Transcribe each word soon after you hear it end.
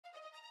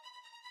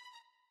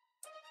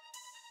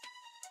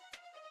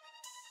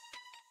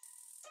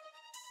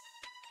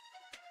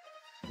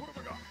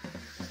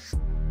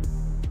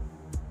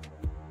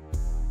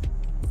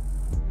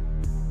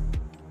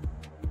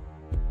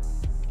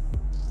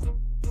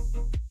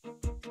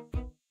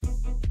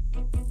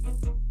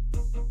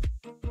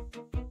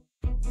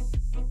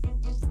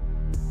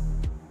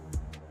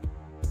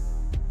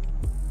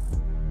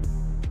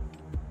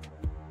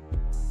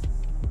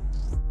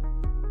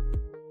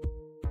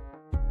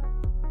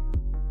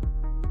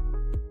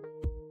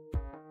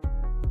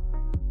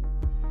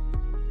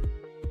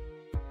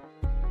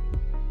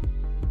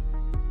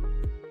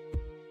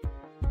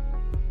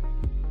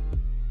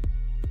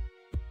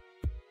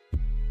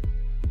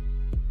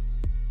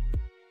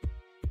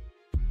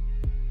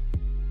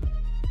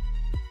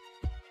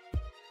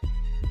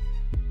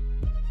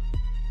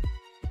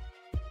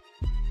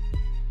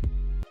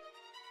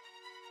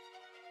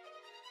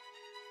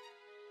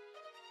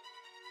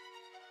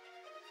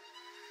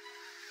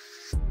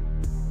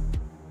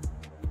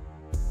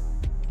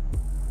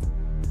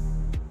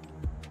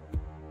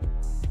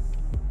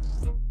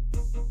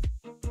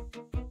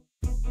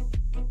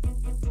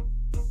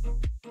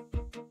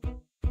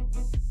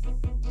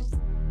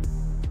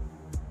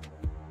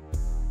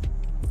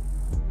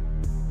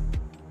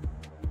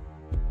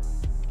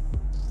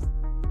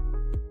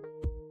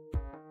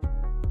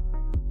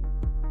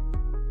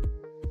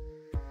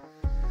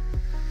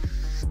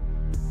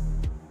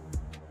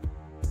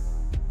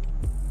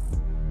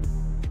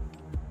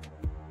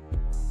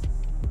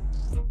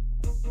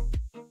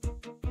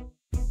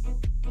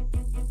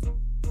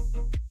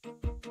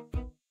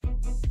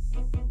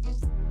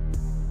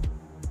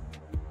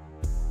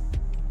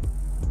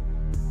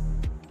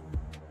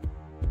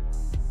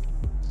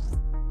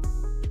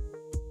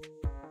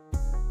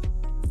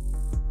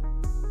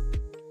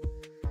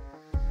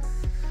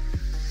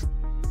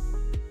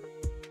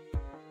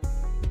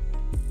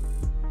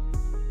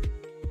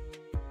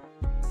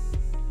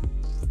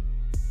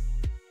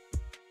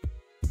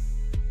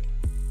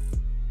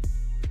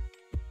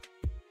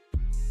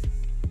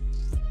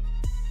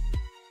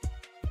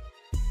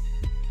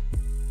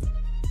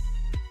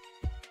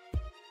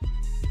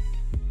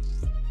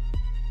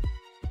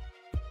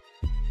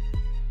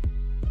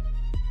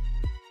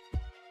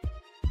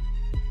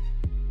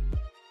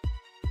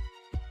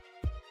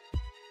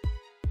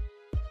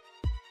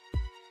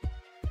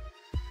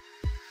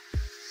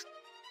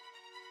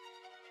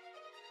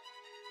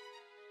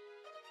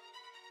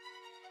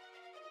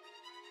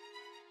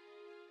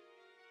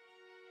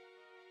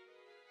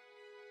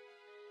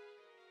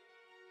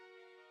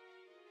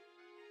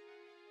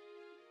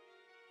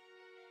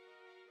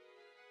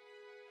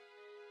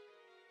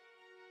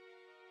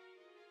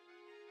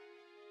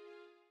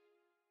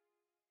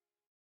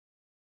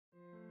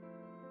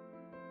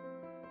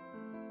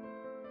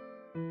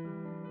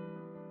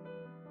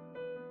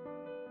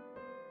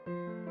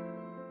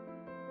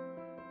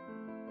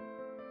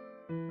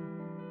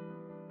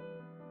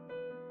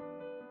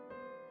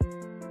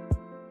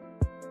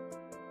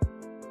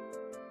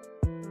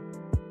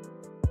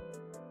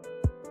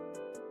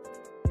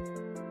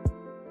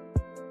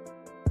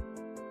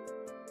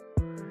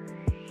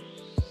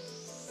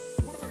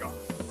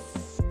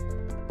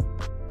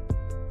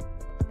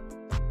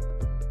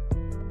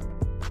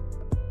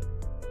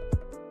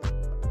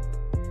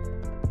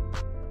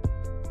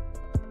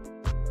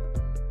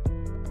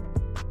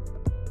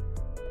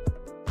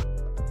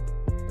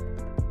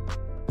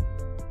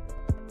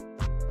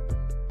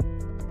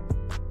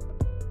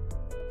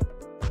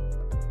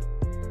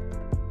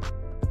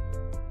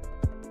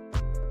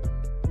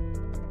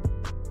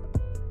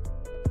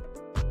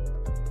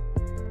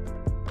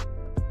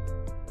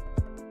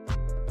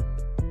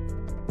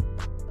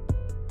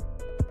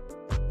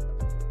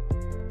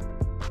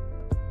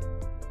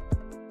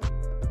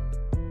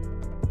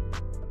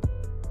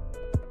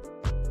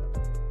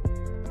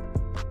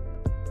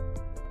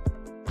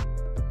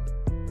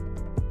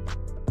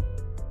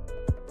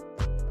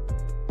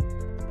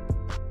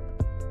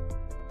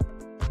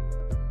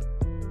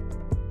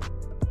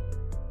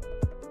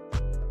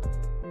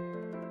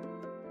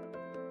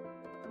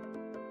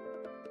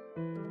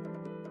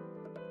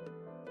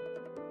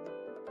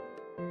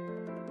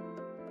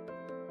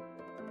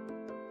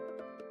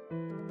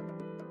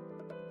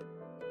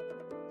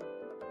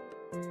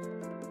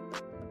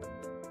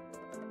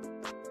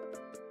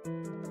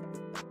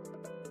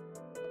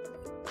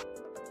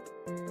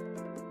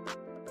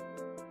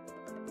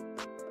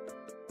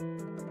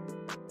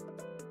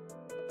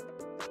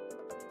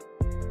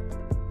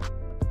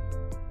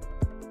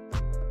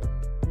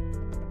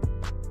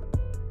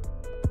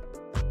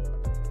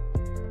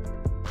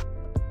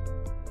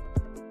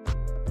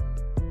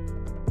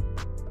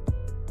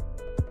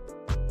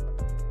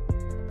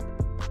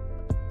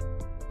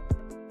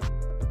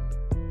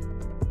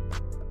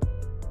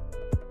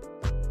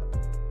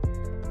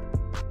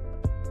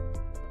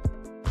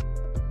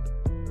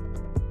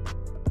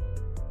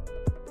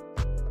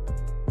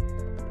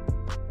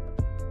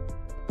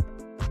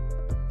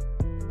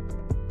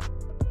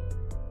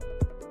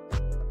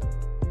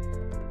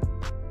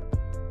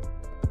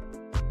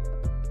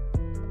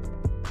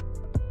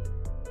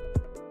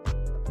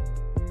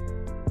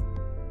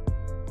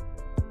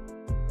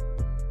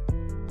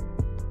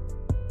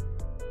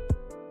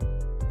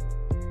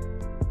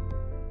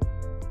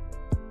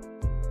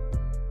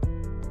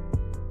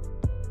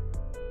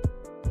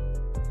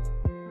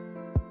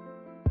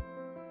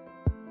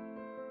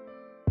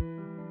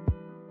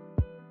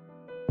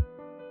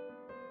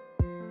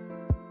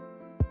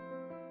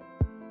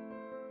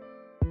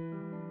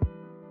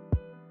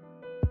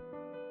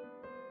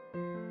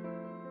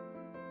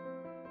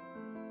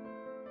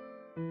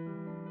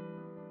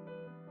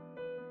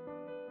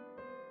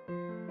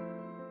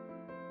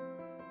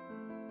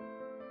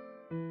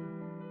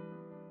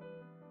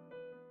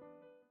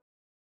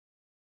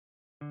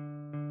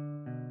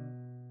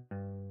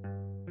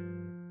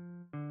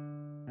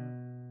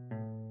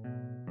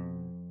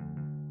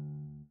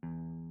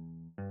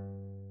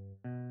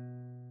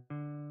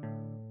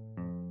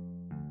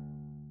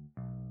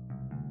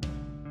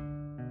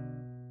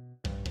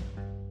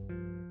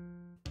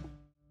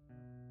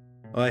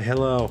Hi,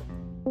 hello.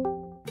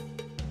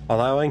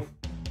 Allowing?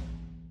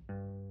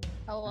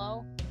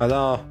 Hello?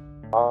 Hello.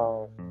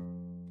 Oh.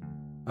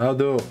 I'll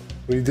do.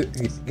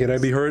 Can I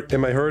be heard?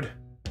 Am I heard?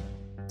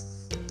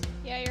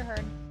 Yeah, you're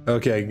heard.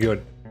 Okay,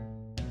 good.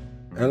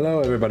 Hello,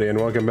 everybody, and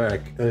welcome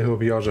back. I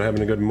hope you all are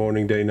having a good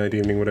morning, day, night,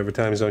 evening, whatever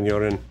time zone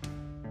you're in.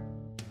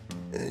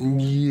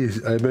 And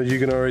yes, I bet you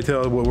can already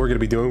tell what we're going to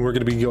be doing. We're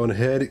going to be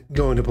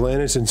going to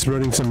planets and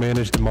spreading some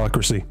managed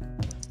democracy.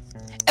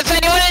 If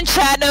anyone in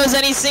chat knows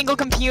any single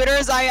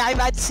computers, I've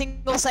had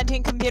single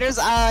sentient computers,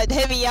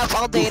 hit me up,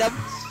 I'll date them.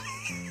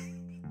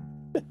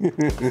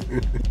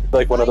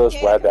 Like one of those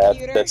web apps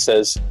computer. that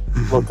says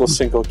local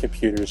single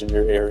computers in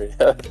your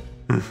area.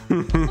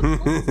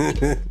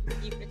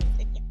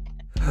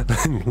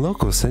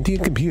 Local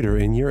sentient computer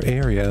in your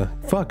area.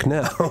 Fuck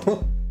now.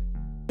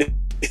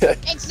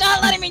 It's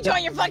not letting me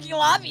join your fucking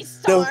lobby,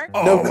 Star!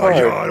 No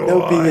card,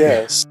 no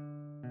BS.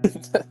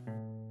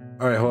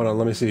 Alright, hold on,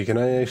 let me see. Can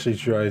I actually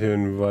try to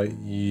invite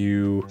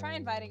you? Try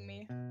inviting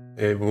me.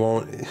 It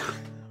won't.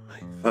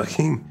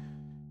 Fucking.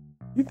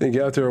 You'd think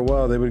after a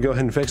while they would go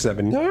ahead and fix that,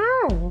 but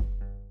no!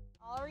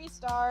 I'll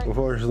restart.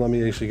 Before, let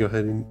me actually go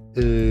ahead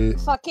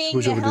and. Fucking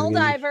switch over to the game.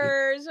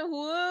 Helldivers!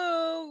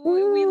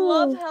 Woo! We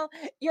love Hell.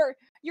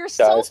 You're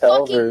so Guys,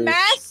 fucking Helldivers.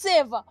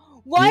 massive!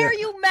 Why Yeah. are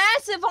you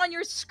massive on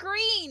your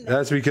screen?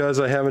 That's because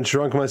I haven't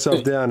shrunk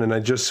myself down and I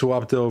just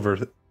swapped over.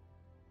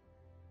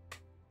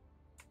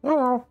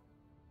 Oh.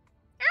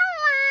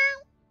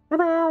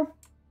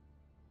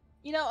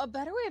 You know, a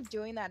better way of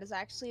doing that is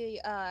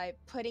actually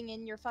putting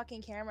in your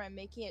fucking camera and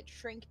making it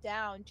shrink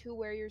down to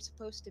where you're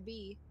supposed to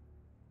be.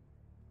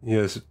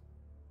 Yes.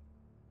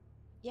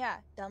 Yeah,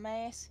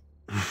 dumbass.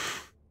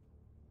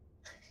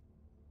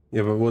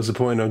 Yeah, but what's the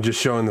point of just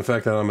showing the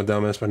fact that I'm a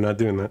dumbass by not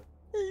doing that?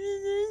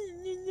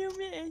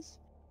 Dumbass.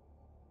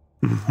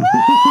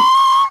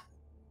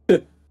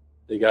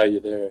 They got you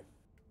there.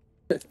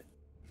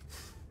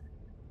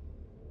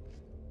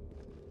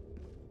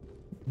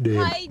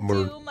 Damn. Hi,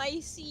 Merc. Doom. I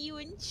see you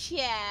in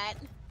chat.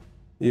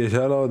 Yes,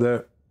 hello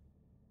there.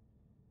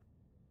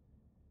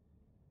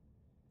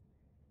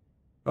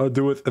 I'll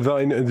do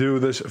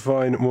this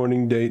fine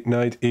morning, day,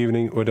 night,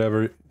 evening,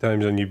 whatever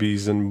time zone you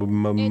bees and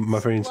my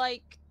It's friends.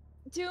 like,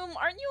 Doom,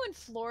 aren't you in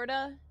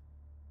Florida?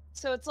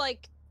 So it's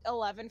like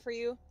 11 for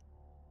you.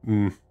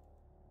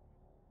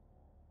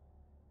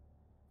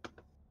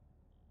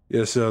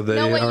 Yeah, so they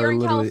No, wait, are you're in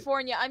literally.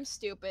 California. I'm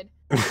stupid.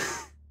 Are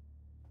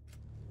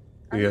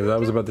Yeah, you I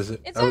was in about to say.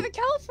 It's I was- either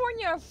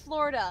California or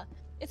Florida.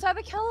 It's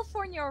either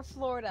California or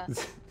Florida.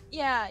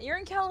 Yeah, you're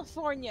in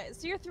California,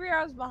 so you're 3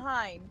 hours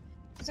behind.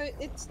 So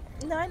it's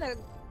 9 o'clock.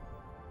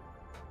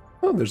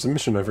 Oh, there's a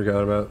mission I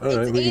forgot about. All It's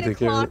right, we can 8 take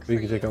care of o'clock it. We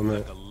for can take you. on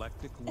that.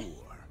 Galactic War,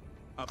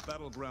 a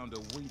battleground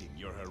awaiting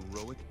your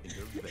heroic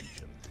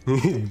intervention.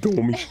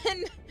 Dummy.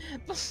 And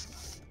before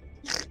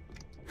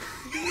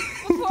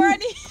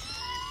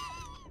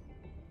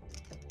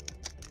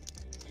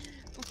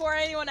before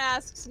anyone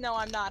asks, no,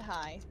 I'm not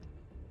high.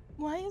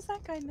 Why is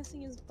that guy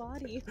missing his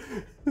body?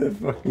 That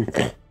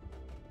fucking.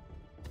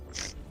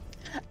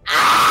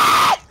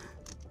 Ah!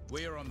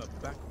 We are on the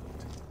back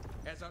foot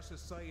as our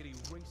society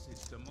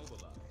races to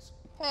mobilize.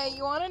 Hey,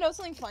 you wanna know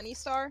something funny,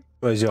 Star?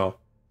 Where's y'all?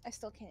 I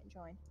still can't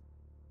join.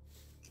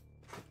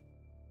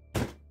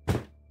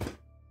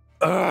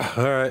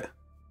 Alright.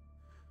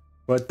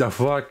 What the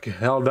fuck?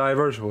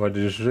 Helldivers? What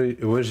did you say?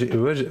 Was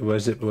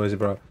it,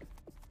 bro?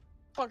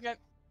 Fuck it.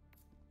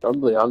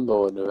 Probably I'm the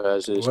one who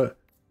has this.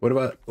 What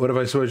if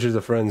I switch it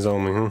to friends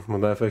only, huh? Will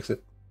that fix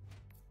it?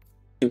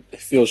 It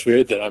feels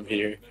weird that I'm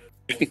here.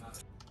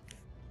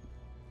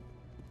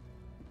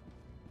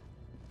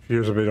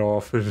 Feels a bit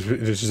off.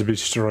 This is a bit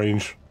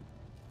strange.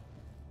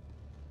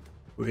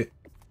 Wait.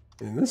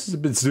 And this is a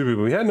bit stupid.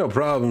 We had no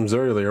problems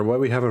earlier. Why are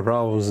we having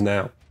problems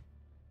now?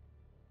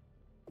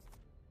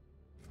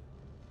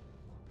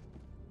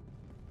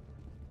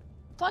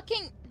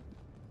 Fucking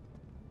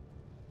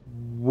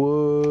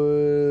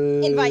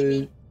What? invite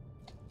me.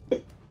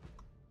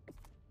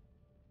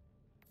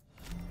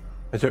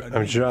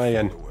 I'm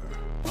trying.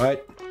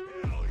 What?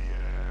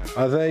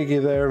 Thank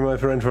you there, my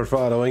friend, for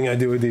following. I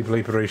do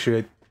deeply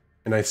appreciate.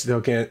 And I still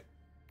can't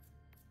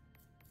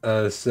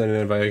send an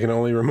invite. I can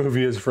only remove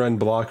you as friend,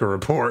 block, or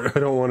report. I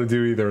don't want to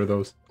do either of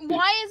those.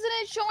 Why isn't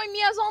it showing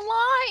me as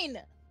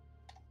online?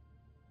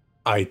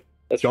 I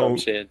That's what I'm don't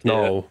saying.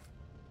 know.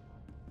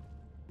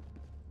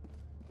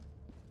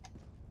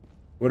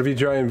 What if you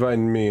try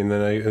inviting me and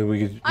then we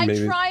could I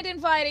maybe... tried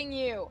inviting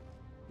you.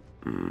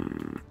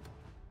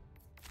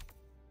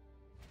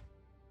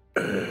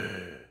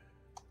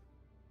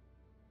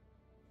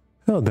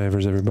 Hello,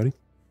 divers, everybody.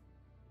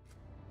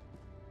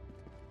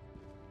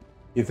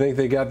 You think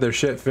they got their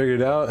shit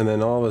figured out, and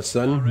then all of a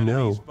sudden, Our enemies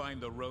no. find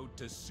the road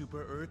to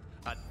Super Earth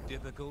a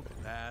difficult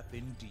path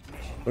indeed.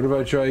 What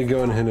about trying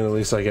going ahead and at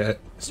least like No,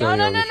 starting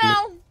no, over no, here?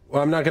 no.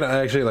 Well, I'm not gonna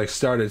actually like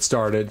start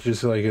it,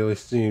 just like at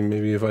least see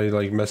maybe if I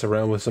like mess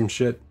around with some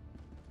shit.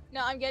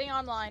 No, I'm getting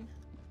online.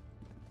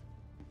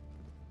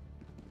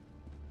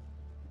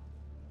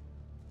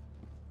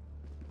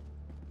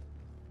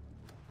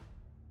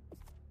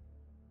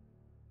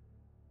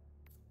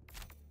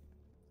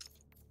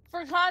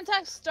 For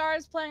context, Star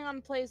is playing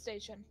on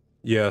PlayStation.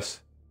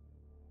 Yes.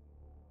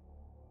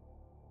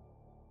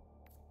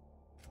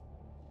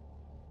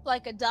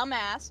 Like a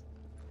dumbass.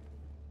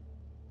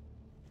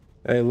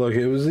 Hey, look,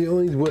 it was the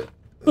only when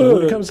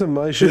it comes to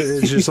my shit,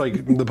 it's just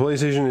like the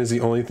PlayStation is the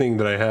only thing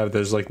that I have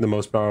that's like the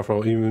most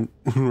powerful, even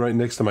right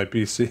next to my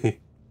PC.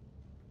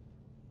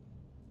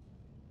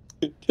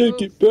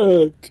 Take it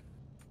back.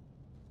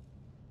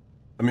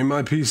 I mean,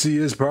 my PC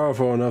is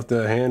powerful enough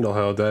to handle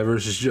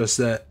Helldivers. It's just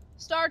that.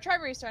 Star, try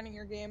restarting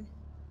your game.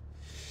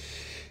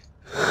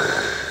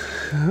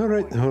 All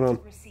right, hold on.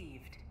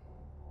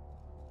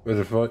 What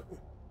the fuck?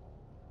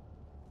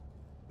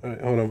 All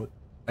right, hold on.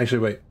 Actually,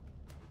 wait.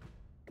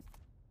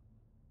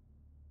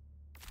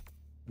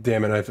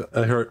 Damn it!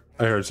 I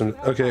heard some.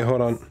 Okay,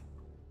 hold on.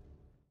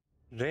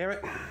 Damn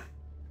it.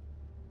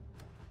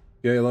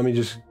 Yeah, let me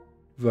just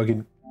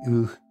fucking.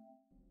 Ugh.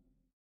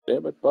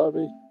 Damn it,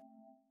 Bobby.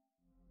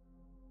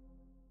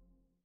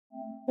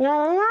 Yeah,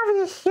 I love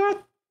this shit.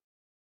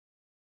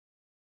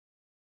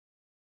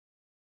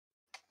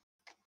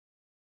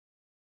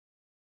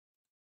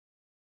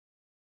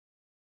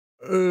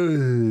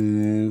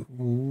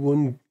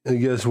 I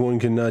guess one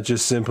cannot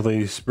just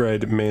simply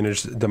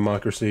manage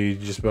democracy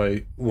just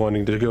by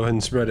wanting to go ahead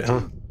and spread it,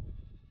 huh?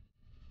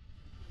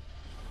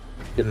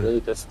 It's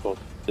really difficult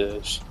to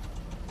dish.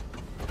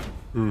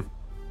 You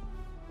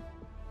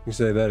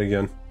say that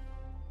again.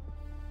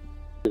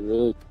 It's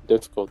really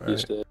difficult All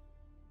these right. days.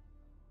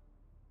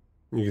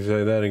 You can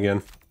say that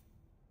again.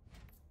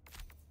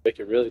 Make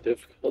it really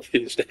difficult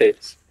these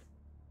days.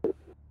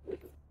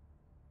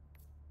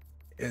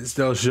 It's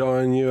still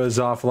showing you as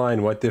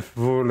offline. What the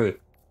fool?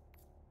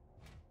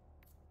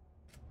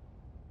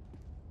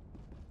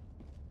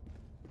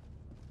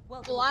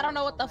 Well, I don't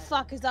know what the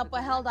fuck is up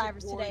with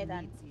Helldivers today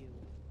then.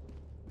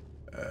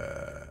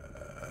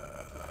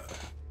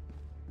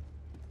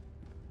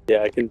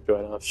 Yeah, I can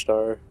join off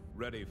Star.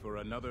 Ready for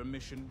another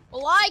mission?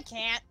 Well, I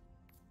can't.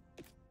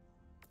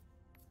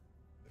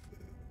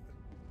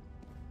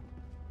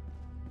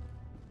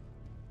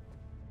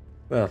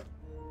 Well,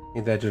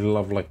 ain't that just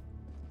lovely?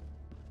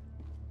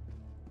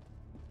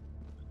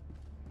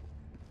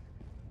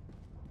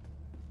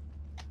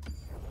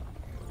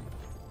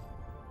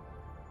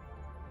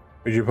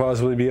 Would you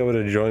possibly be able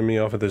to join me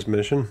off of this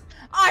mission?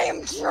 I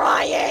am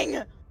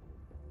trying!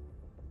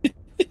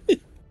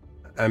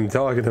 I'm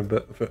talking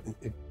about.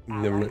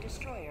 Never mind.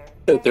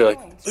 They're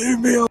like, leave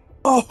me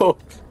alone!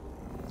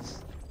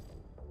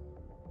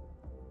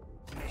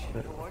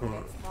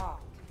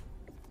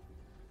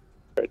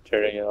 Try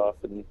turning it off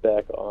and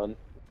back on.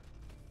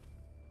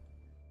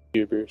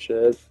 Huber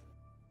said.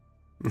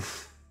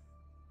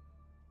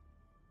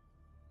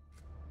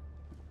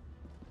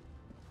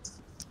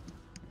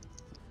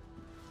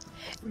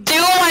 Do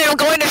I am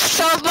going to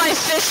shove my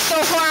fist so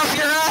far up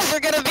your ass you're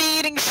gonna be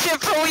eating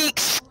shit for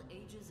weeks!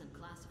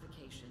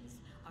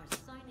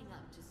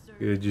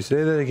 Did you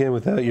say that again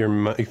without your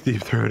mic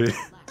deep throated?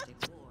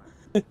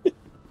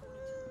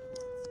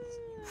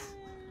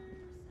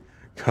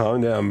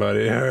 Calm down,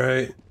 buddy,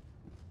 alright?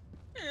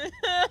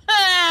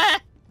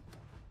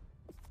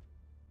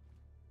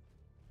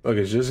 Look,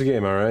 it's just a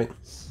game, alright?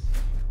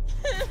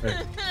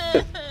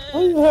 Why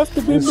do you have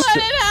to be But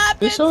it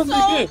happened so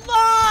much!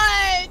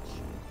 Alright.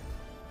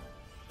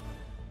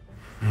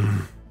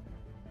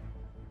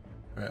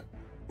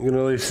 I'm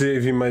gonna at least see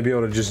if you might be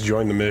able to just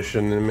join the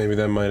mission, and maybe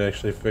that might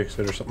actually fix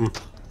it or something.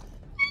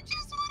 I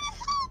just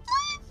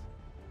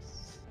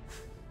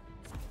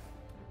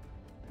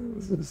want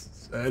This is the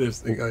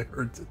saddest thing I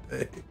heard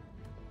today.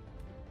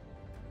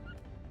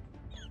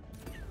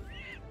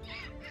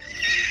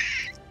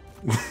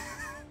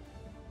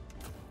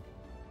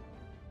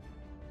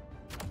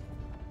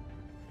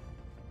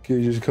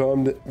 Okay, just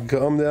calm down,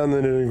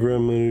 then,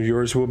 gremlin of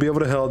yours. We'll be able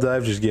to hell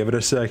dive. Just give it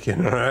a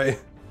second, all right?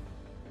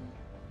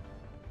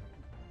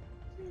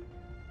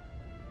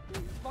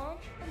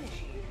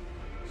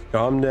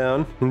 Calm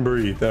down and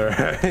breathe, all right?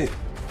 I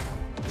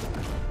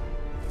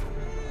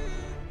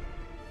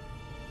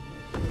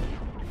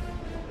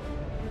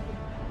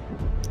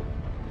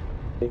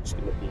think it's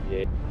gonna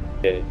be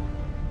okay.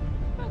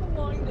 I had a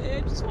long day,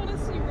 I just want to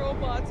see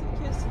robots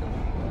and kiss them.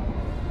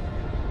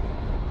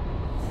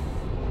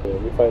 Yeah,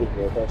 you're fighting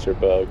robots or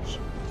bugs.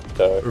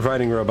 So, We're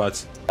fighting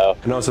robots. oh.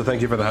 And also,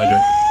 thank you for the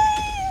hydrant.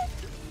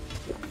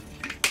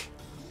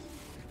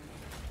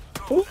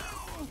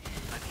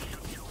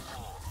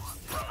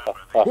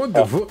 What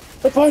the fuck?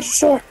 The punch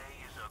Star!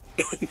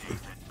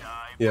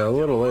 Yeah, a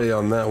little late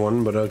on that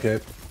one, but okay.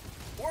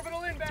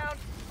 Orbital inbound.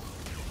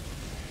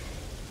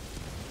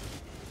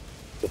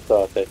 The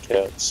thought that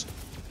counts.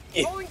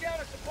 Rolling down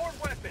a support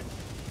weapon.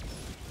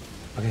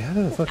 Okay, how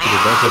the fuck did I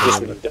that just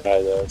happen? wouldn't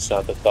die though, it's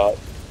not the thought.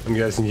 I'm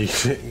guessing you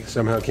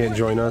somehow can't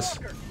join us.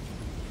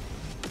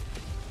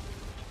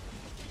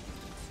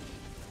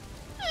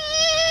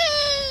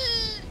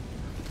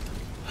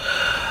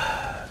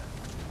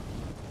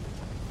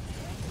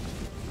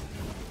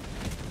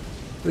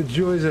 The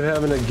joys of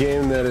having a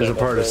game that is a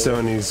part of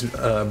Sony's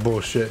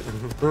bullshit.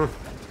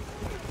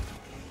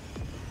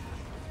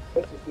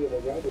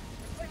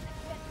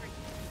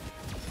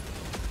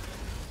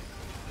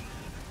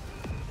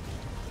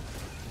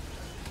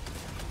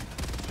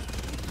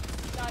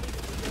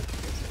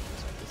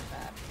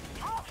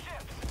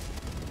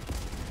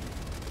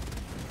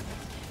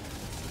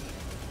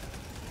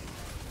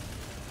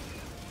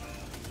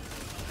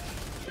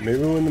 Maybe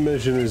when the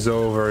mission is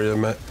over, it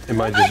might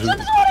I just. just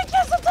want to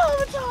kiss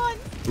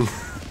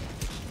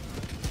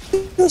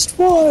automaton! Just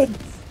one!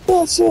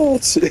 That's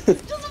it!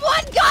 Just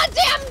one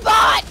goddamn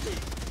bot!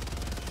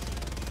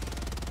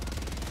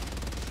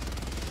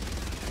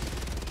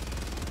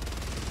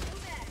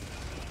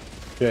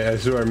 Yeah, I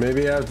swear,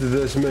 maybe after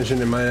this mission,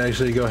 it might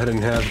actually go ahead and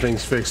have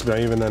things fixed, but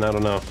even then, I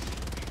don't know.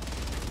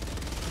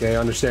 Okay,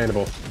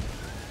 understandable.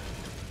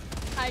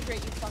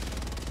 Hydrate, you fucking.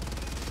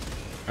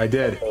 I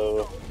did.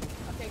 Oh,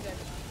 Okay, good.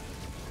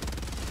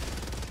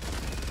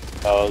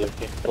 oh, they're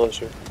getting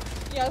closer.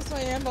 Yes,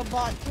 I am a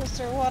bot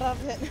kisser. What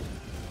of it?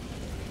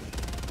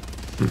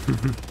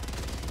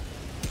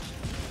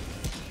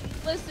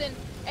 Listen,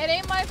 it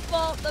ain't my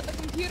fault that the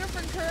computer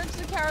for Courage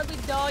the Cowardly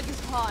Dog is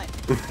hot.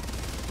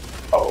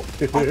 Oh.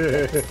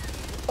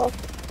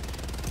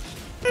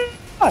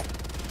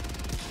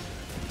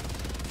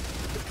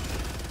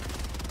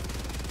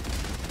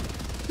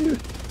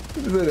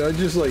 I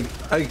just like,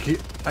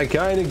 I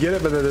kind of get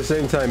it, but at the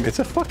same time, it's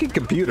a fucking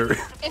computer.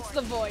 It's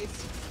the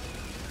voice.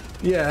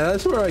 Yeah,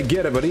 that's where I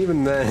get it, but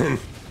even then.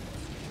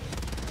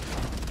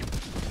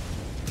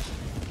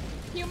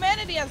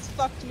 Humanity has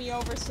fucked me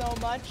over so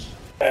much.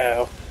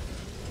 Ow.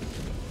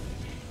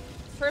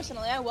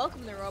 Personally, I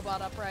welcome the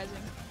robot uprising.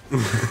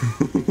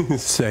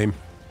 Same.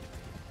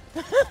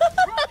 Hell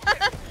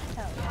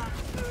yeah.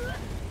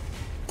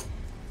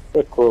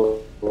 What a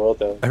cool world,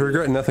 though. I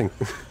regret nothing.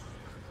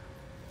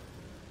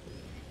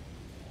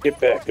 Get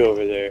back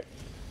over there.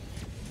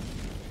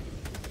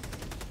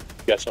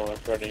 Got someone in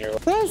front of your way.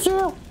 Thank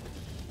you.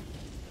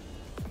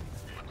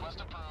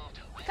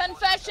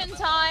 Confession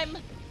time!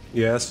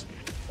 Yes.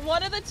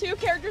 One of the two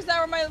characters that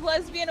were my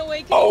lesbian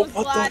awakening Oh, was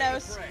what the-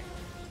 GLaDOS.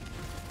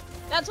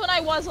 That's when I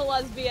was a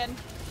lesbian.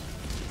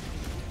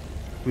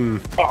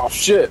 Oh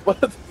shit!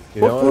 What?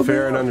 You know, what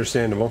fair and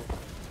understandable.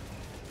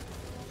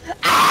 It's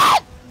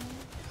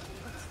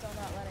still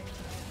not letting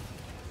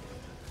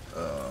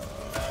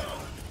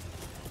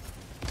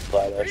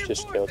me. GLaDOS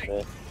just killed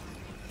me.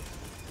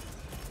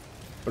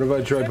 What if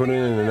I try putting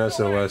in an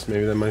SOS?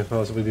 Maybe that might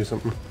possibly do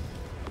something.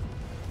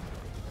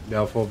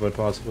 Doubtful, but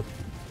possible.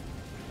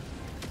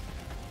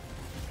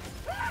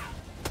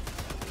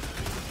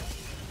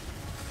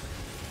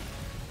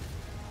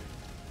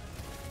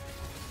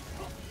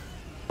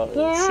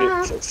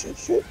 Oh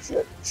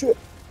shit.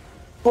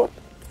 What?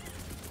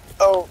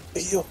 Oh,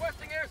 heal.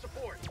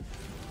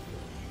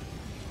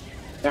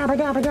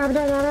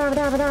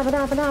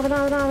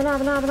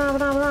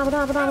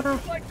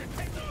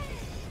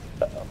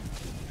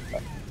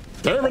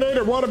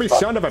 Terminator wannabe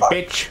son of a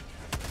bitch!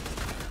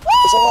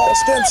 There's a lot of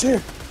stems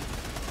here.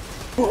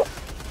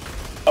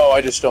 Oh,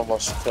 I just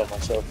almost killed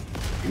myself.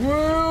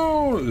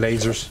 Whoa!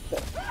 Lasers.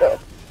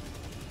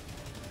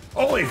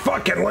 Holy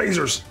fucking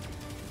lasers!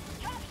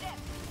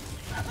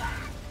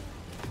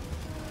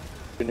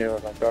 Who knew where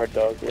my guard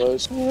dog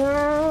was?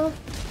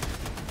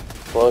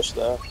 Close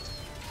though.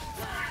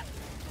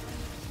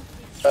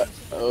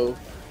 Oh.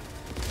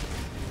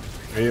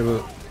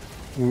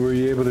 Were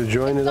you able to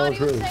join it It's all not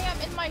even through? saying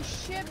I'm in my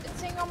ship, it's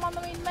saying I'm on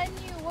the main menu.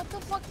 What the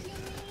fuck do you mean?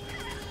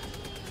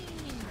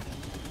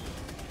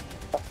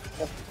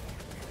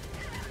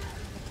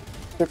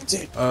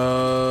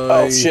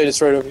 Oh shit,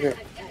 it's right over here.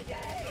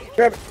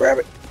 Grab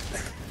it.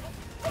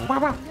 I'm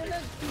gonna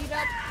beat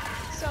up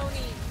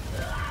Sony.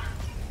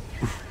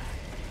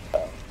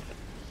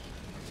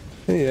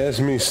 Hey, ask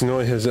me,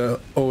 Snoy has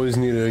always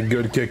needed a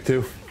good kick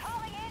too.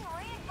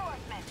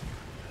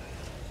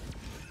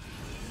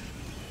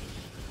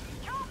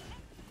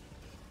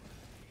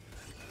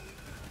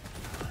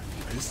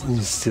 He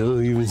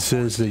still even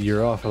says that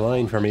you're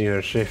offline from me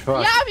or shit.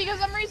 Fuck. Yeah, because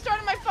I'm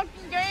restarting my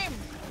fucking game.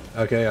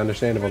 Okay,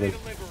 understandable then.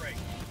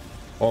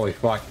 Holy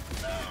fuck.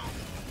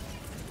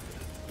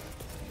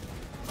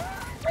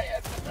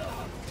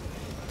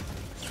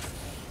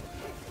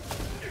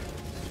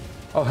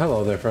 Oh,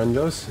 hello there,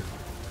 friendos.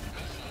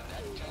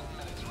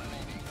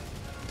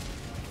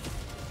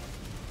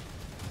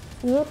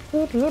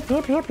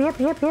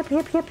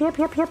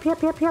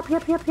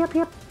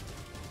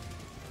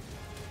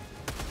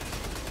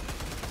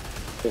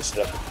 Push it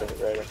up and put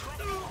it right up.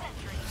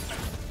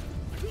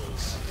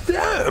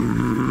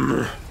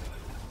 Damn.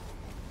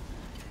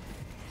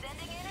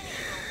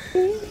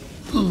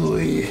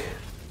 Ooh.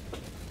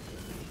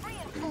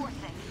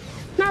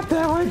 Not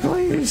that way,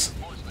 please.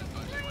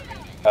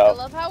 I Oh,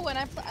 love how when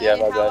I Yeah,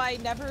 my bad. I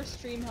never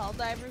stream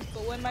Helldivers,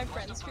 but when my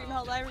friends stream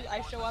Helldivers,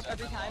 I show up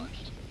every time.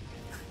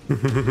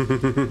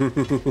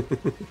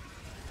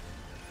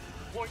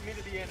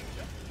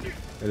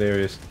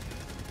 Hilarious.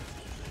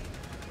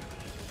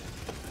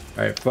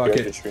 Alright, fuck you're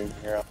it. just streaming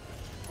here.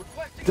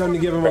 Time to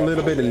give him a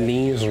little bit of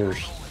lasers.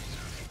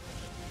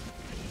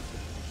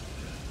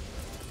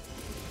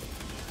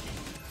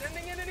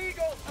 Sending in an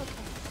eagle.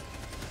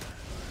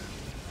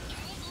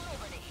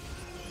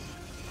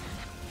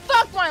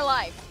 Fuck my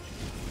life!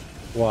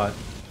 What?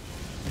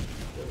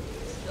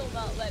 Still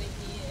not letting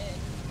me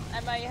in. I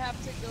might have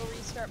to go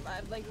restart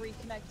my,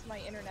 reconnect to my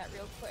internet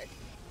real quick.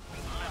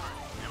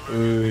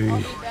 I'll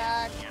be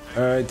back.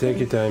 Alright, take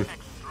your time.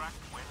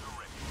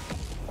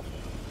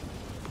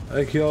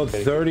 I killed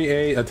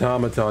 38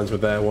 automatons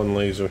with that one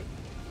laser.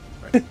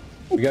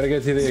 We gotta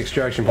get to the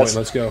extraction point.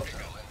 Let's go.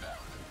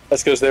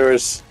 That's because there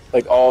was,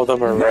 like, all of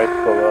them are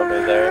right below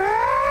me there.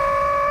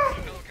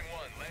 Pelican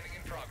 1, landing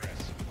in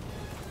progress.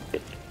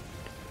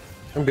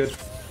 I'm good.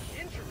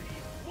 Injury?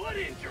 What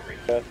injury?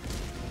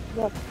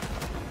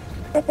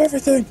 Grab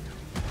everything!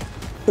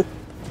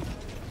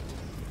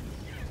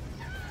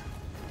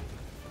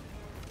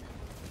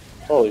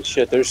 Holy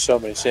shit, there's so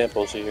many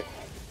samples here.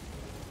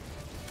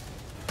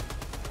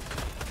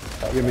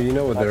 Yeah, but you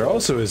know what there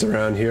also is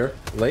around here?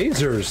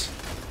 Lasers.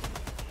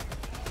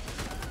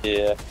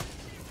 Yeah.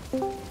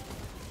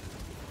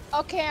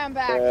 Okay, I'm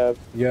back. Grab.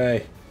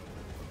 Yay.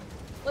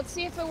 Let's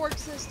see if it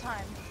works this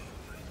time.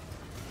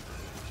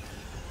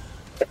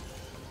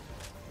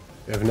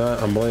 If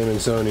not, I'm blaming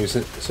Sony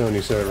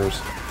servers.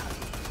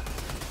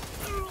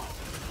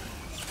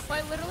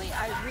 Quite literally,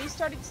 I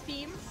restarted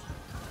Steam,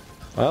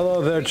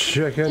 Hello there,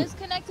 chicken.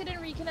 disconnected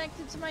and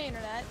reconnected to my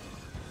internet.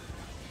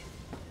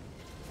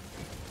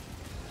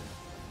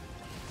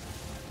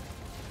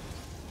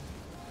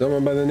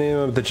 Someone by the name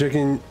of the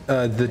chicken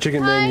Hi,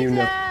 man you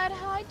know. Dad.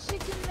 Hi,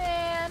 Chicken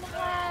Man.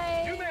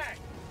 Hi. UMAC!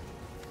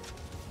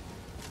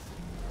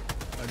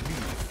 A new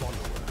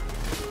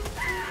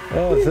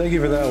follower. Oh, thank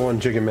you for that one,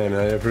 chicken man.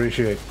 I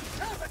appreciate.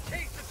 Have a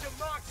taste of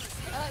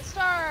democracy!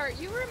 Star,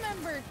 you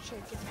remember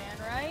Chicken Man,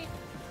 right?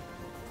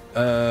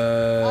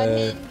 Uh,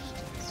 Unhinged,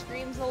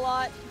 screams a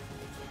lot.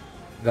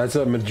 that's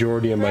a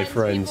majority of my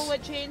Friends friends. people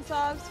with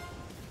chainsaws.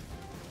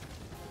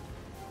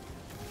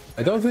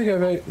 I don't think I've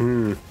met.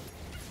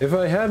 If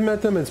I have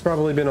met them, it's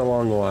probably been a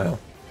long while.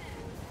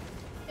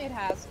 It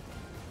has.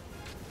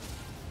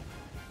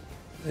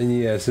 And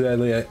yeah,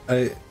 sadly,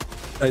 I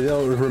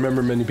don't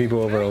remember many people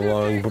over a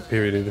long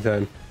period of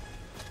time.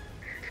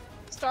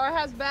 Star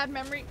has bad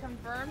memory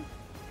confirmed.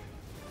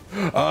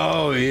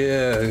 Oh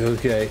yeah,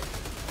 okay.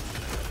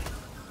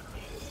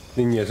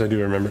 And yes, I do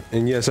remember.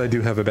 And yes, I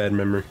do have a bad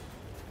memory.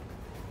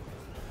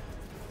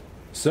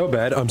 So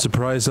bad, I'm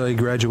surprised I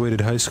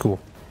graduated high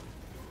school.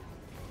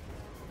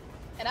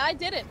 And I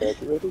didn't.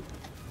 Graduated?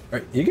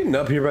 Alright, you getting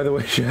up here by the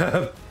way,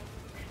 Shab?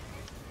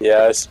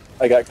 Yeah,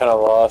 I got kind of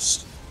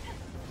lost.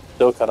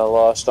 Still kind of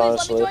lost, Please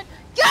honestly. let me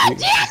join. God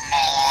damn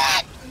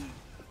it!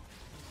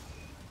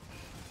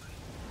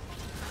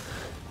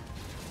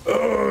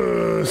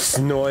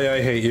 Snoy,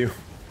 I hate you.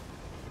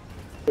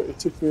 It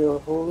took me a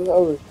whole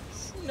hour.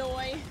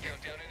 Snoy.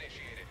 Countdown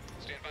initiated.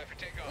 Stand by for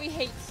takeoff. We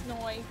hate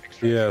Snoy.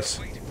 Extraction Yes.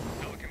 complete.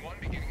 Pelican 1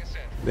 beginning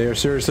ascent. They are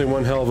seriously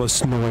one hell of a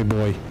Snoy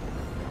boy.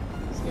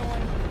 Snoy.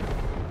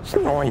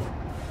 Snoy.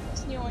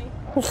 Snoy.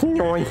 Snoy.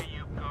 Snoy.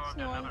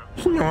 Snoy.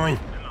 Snoy.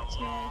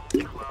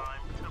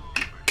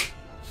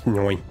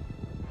 Snoy.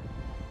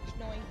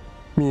 Snoy.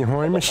 Me,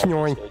 I'm a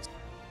Snoy.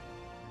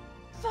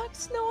 Fuck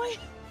Snoy.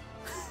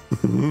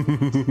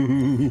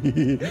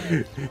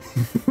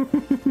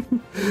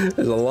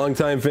 As a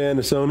longtime fan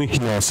of Sony,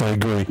 yes, I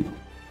agree.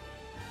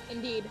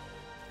 Indeed.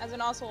 As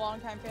an also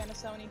longtime fan of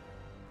Sony.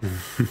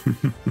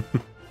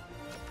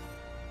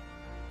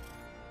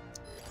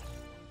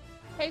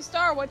 Hey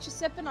Star, what you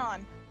sipping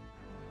on?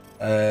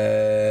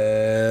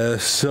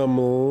 Some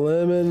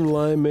lemon Is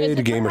limeade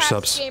it gamer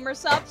perhaps subs. Gamer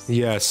subs.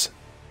 Yes.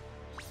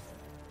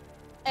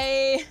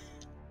 A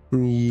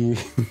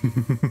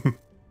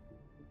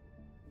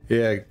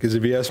Yeah, because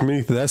if you ask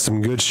me, that's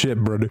some good shit,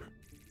 brother.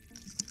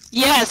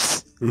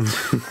 yes. I'm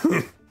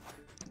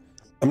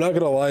not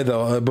gonna lie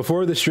though,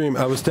 before the stream,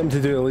 I was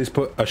tempted to at least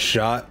put a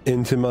shot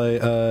into my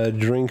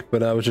drink,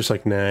 but I was just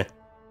like, nah. I'm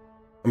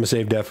gonna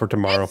save that for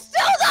tomorrow.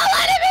 Still not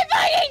letting me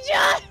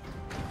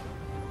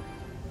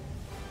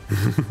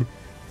fucking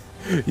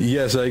shot.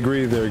 Yes, I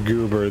agree there,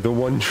 Goober. The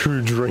one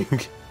true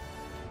drink.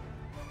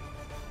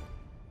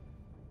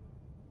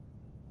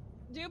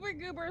 Doober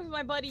Goober is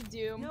my buddy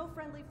Doom. No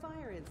friendly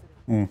fire incident.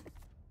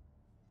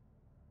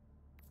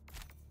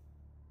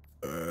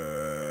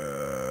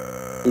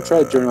 We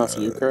tried turning off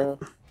Ukraine.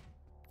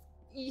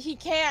 He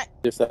can't.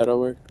 If that'll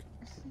work.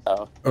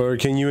 Oh. Or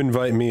can you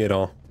invite me at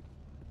all?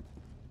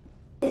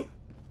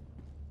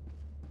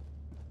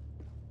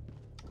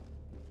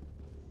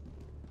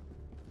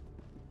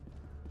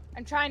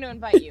 I'm trying to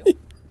invite you.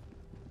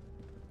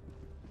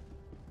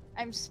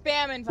 I'm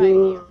spam inviting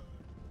you.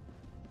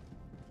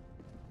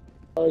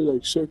 I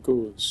like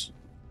circles.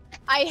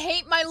 I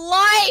hate my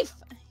life!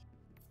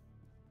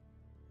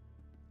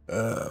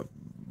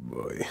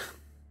 Boy.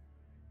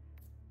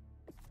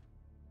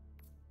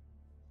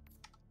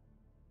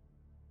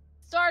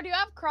 Star, do you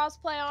have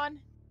crossplay on?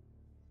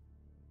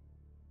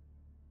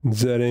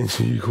 Does that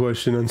answer your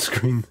question on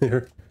screen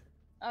there?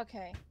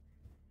 Okay.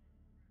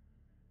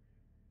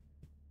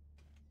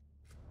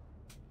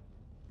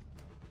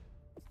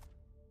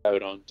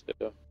 Out on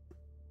too.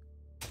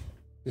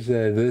 At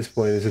this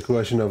point, it's a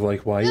question of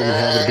like, why even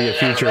have it be a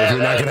feature if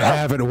you're not gonna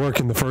have it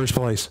work in the first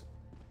place?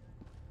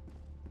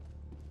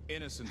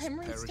 Innocence I'm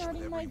perish with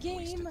restarting my every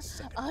game wasted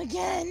second. We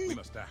again.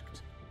 must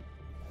act.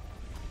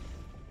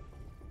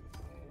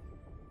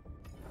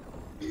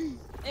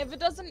 If it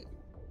doesn't...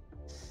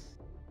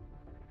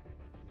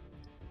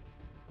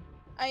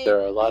 There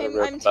are a lot of I'm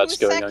robots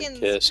 2 going seconds.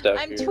 unkissed out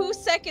I'm here. 2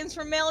 seconds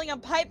from mailing a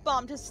pipe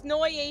bomb to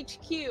Snowy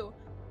HQ.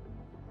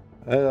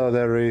 Hello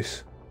there,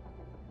 Reese.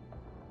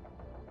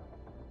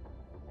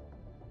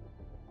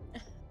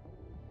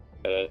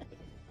 Gotta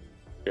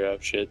figure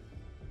out shit.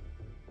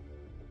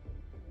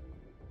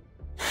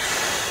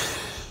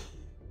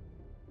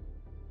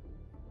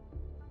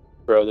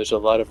 Bro, there's a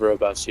lot of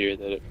robots here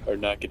that are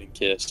not getting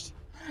kissed.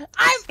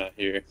 Not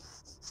here.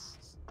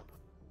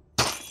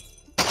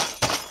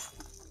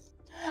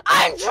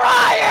 I'm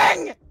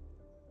trying!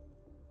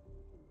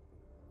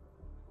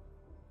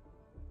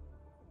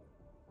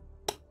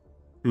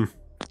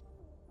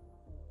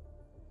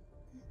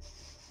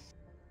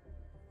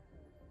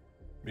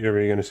 You're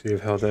really gonna see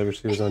if health ever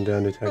was on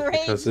down detector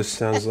because this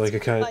sounds like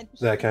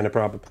that kind of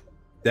problem.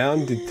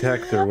 Down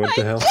detector, what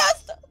the hell? I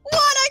just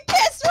wanna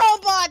kiss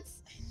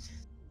robots!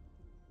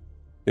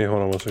 Yeah,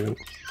 hold on 1 second.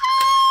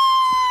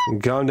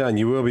 Calm down.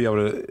 You will be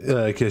able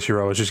to kiss your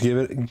robots. Just give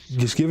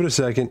it a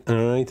second. All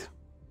right.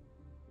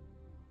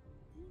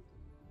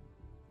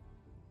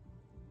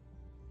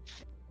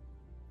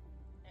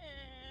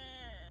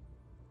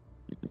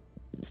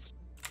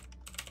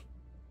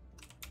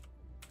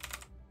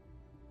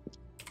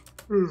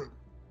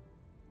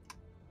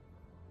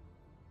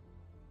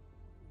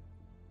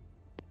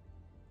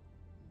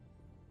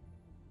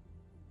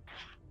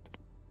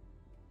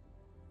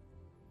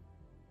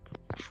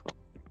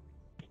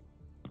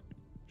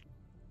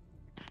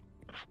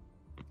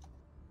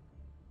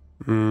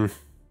 Hmm.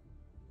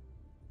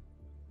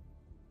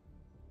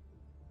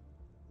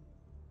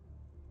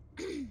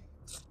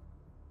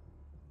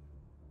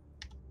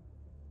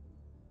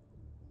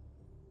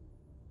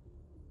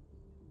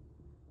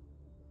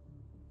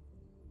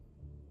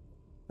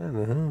 I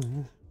don't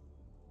know.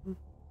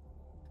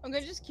 I'm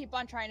gonna just keep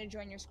on trying to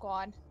join your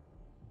squad.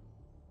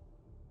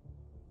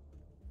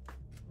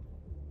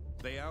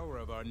 The hour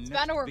of our It's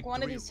bound to work next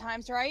one of victory these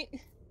times, right?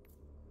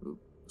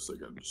 Looks like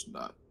I'm just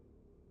not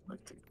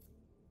connecting.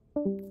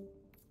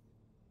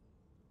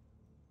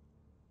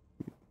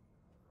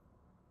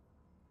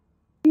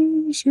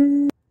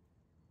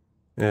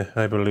 Yeah,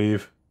 I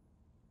believe.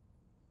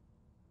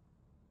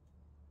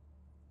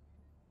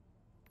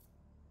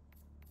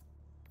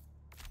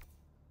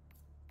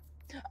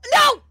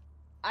 No!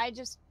 I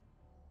just...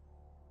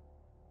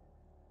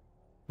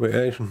 Wait,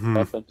 actually,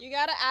 Nothing. You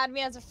gotta add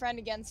me as a friend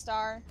again,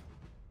 Star.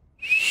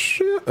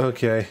 Shit.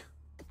 Okay.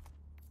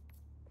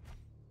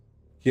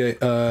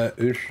 Yeah.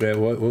 Shit.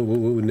 What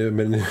would never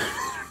been?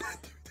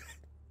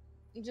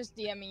 I'm just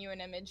DMing you an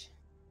image.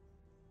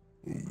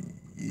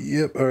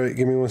 Yep. All right.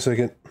 Give me 1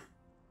 second.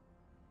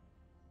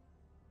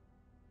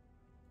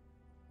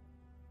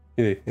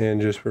 Okay,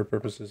 and just for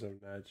purposes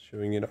of not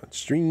showing it on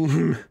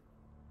stream.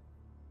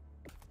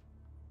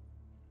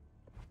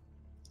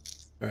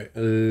 All right.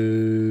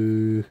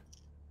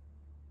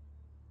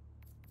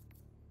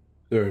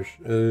 Search.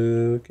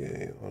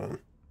 Okay. Hold on.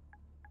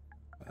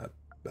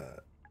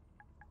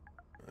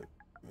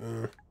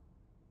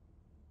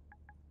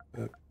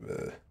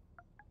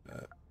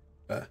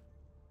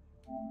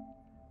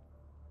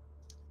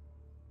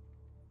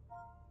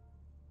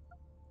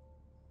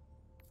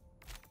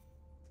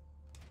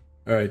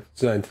 All right,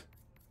 sent.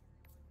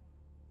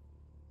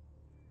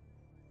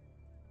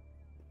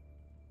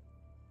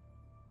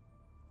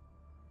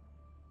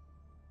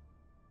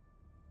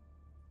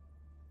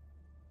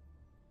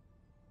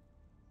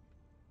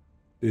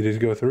 Did it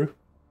go through?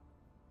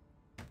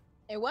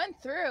 It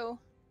went through.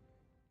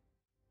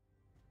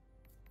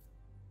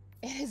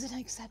 It isn't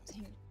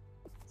accepting.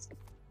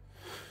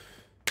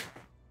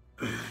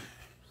 You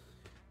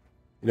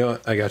know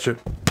what? I got you.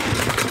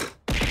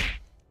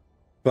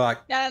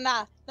 Fuck.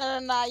 No.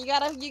 You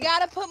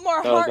gotta put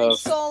more heart and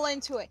soul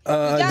into it.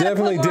 I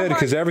definitely did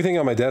because everything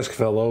on my desk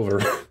fell over.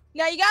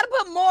 No, you gotta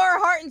put more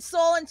heart and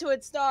soul into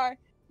it, Star.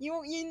 You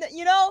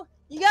know,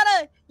 you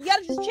gotta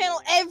just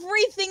channel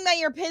everything that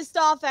you're pissed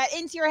off at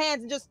into your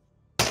hands and just.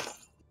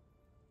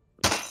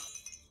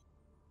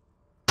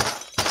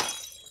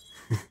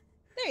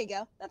 There you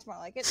go. That's more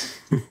like it.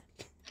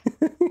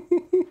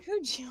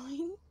 Who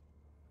joined?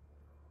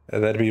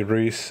 That'd be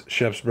Reese,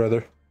 Shep's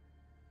brother.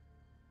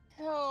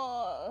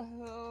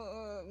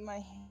 Oh,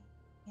 my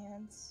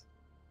hands.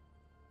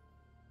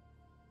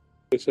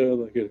 It sounded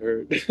like it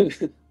hurt.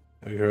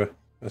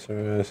 That's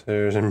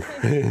there's and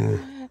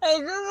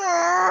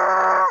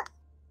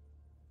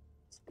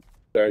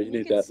Sorry, you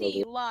need can that see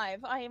level.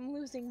 live. I am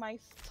losing my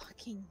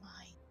fucking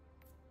mind.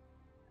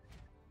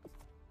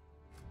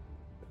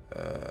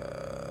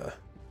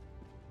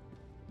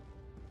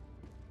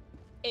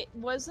 It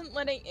wasn't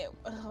letting it.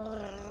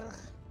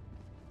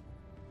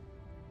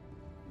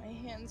 My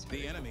hands hurt.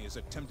 The enemy is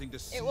attempting to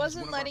seize It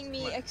wasn't one of our letting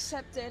me planets.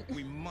 accept it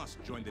We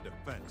must join the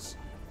defense.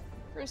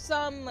 for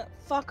some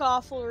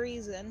fuck-awful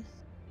reason.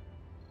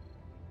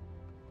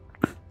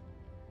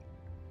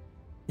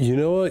 you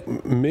know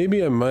what?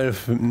 Maybe I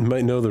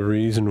might know the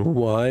reason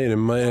why, and it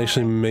might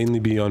actually mainly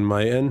be on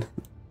my end.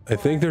 I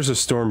think there's a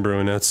storm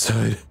brewing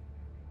outside.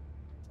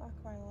 Fuck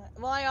my life.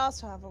 Well, I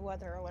also have a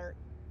weather alert.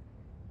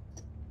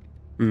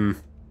 Hmm.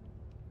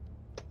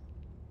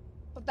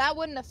 but that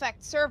wouldn't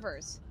affect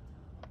servers.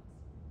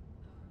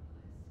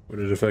 Would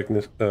it affect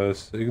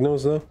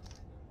signals though?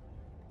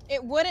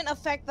 It wouldn't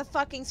affect the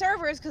fucking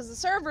servers because the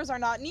servers are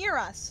not near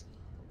us.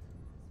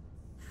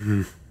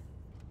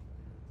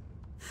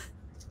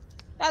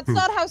 That's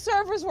not how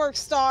servers work,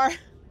 Star.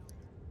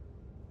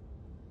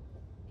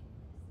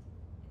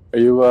 Are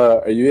you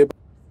able to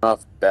turn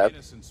off BEP?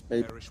 Innocents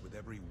Maybe. perish with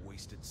every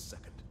wasted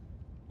second.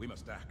 We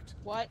must act.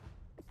 What?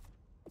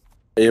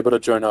 Are you able to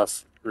join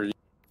off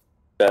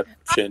BEP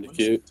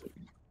Shandicoot?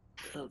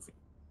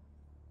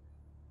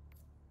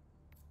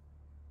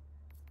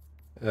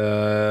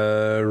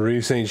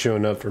 Reese ain't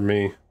showing up for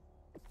me.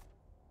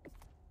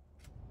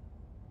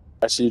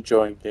 I see you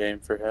join game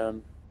for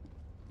him.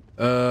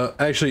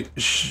 Actually,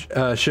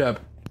 Shep,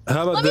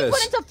 how about Let me this?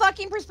 put into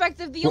fucking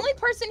perspective. The only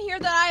person here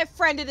that I have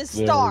friended is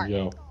There Star. we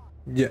go.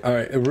 Yeah, all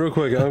right, real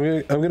quick. I'm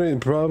gonna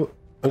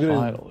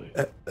Finally.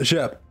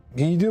 Shep,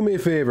 can you do me a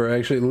favor?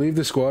 Actually, leave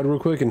the squad real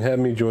quick and have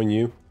me join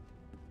you.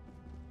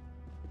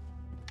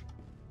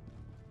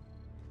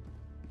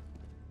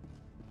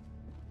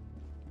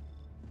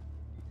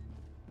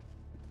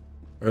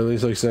 Or at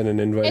least like send an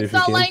invite It's if you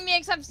not can. letting me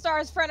accept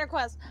Star's friend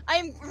request.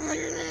 I'm.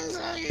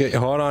 Okay,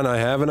 hold on. I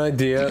have an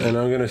idea, and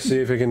I'm gonna see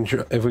if we can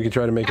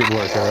try to make it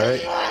work. All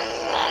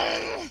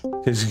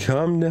right. Just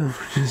calm down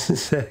for just a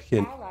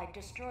second. Allied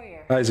destroyer.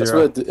 Hi, That's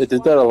Zero. what it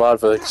did that a lot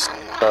for like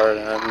Star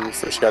when we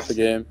first got the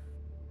game.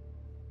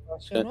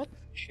 You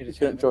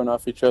couldn't join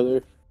off each other.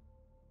 It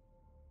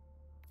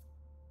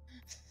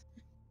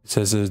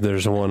says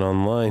there's one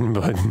online,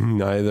 but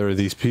neither of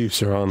these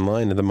peeps are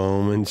online at the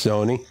moment,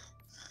 Sony.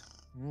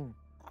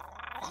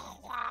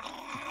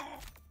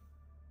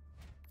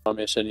 Want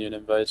me to send you an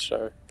invite,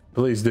 Star?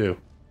 Please do.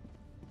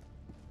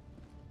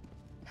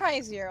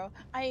 Hi, Zero.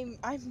 I'm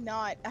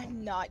not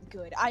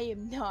good. I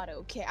am not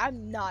okay.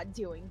 I'm not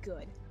doing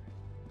good.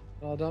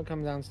 Well, don't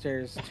come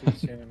downstairs too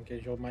soon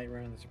because you might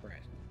ruin the surprise.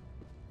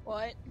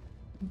 What?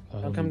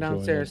 Don't come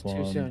downstairs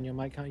too soon. You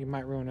might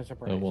ruin the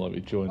surprise. It won't let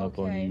me join up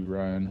on Okay. you,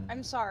 Ryan.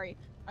 I'm sorry.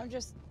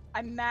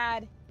 I'm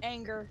mad,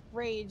 anger,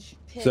 rage,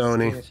 pissed.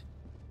 Sony.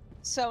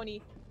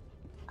 Sony.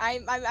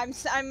 I'm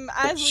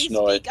as we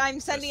Snoy. speak, I'm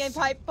sending a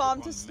pipe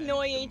bomb to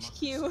Snoy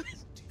HQ.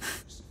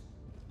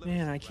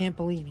 Man, I can't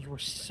believe you were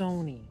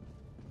Sony.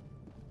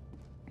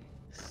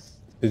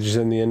 Did you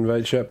send the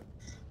invite, Shep?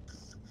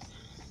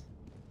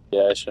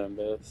 Yeah, I sent them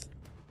both.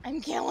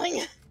 I'm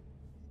killing.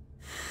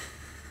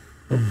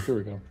 Oh, here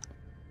we go.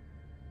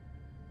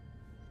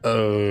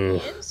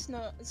 Oh.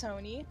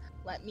 Sony,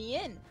 let me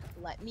in.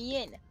 Let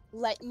me in.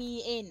 Let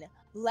me in.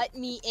 Let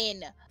me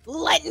in.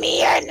 Let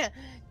me in.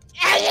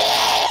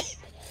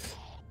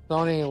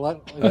 Sony,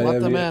 let I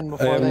them have, in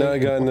before I have they. not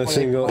gotten a before they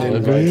single climb.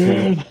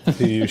 invite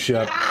to you,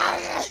 Shep.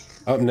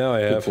 Up now I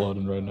It's have.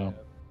 flooding right now.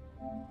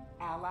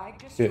 Allied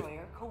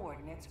destroyer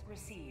coordinates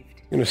received.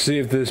 I'm gonna see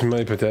if this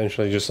might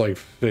potentially just like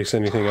fix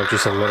anything up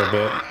just a little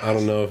bit. I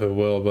don't know if it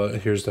will,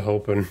 but here's the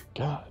hoping.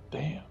 God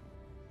damn.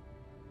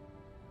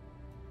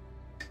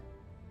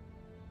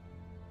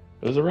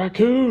 There's a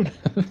raccoon!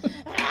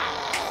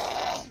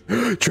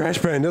 Trash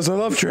pandas, I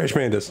love trash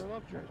pandas.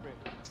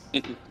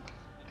 I'm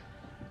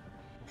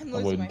I'm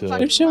losing waiting my to-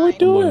 fucking Actually, we're mind.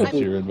 doing I'm it. waiting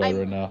to your invite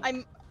right now.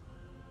 I'm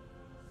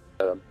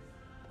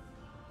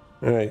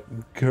Alright,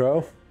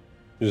 Carl,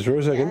 just for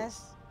a second.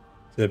 yes.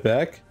 Sit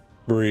back,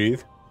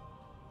 breathe.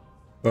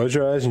 Close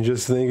your eyes and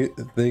just think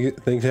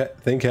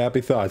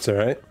happy thoughts,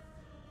 alright?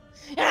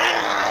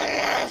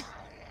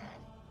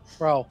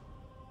 Bro,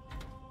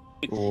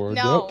 Or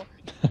No.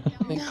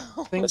 think,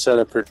 No. I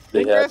sounded pretty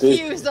happy.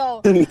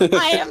 Refusal.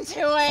 I am too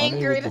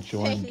angry unable to to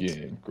join think.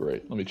 game.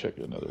 Great. Let me check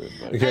another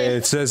invite. Okay,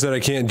 it says that I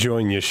can't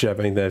join you, Shep.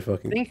 Ain't that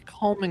fucking... think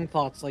calming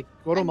thoughts like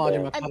go to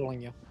Majima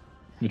cuddling you.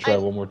 Let me try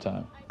one more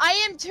time. I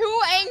am too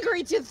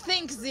angry to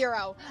think,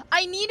 Zero.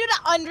 I need you to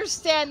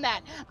understand that.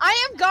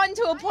 I have gotten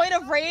to a point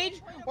of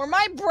rage where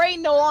my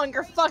brain no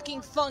longer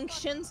fucking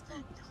functions.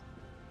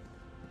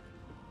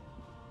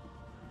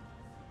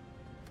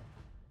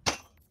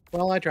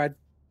 Well, I tried.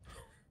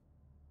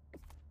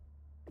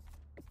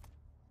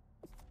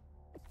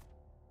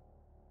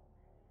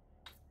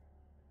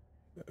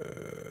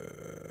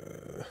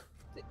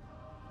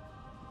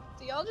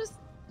 Do y'all just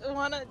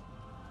want a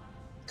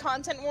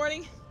content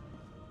warning?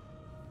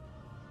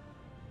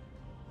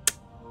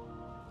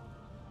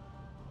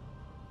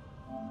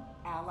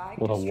 Allied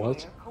What a destroyer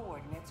what?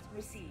 coordinates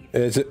received.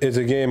 It's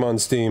a game on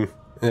Steam,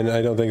 and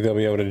I don't think they'll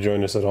be able to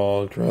join us at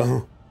all,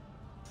 Carl.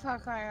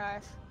 Fuck my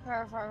life.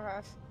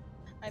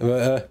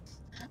 But,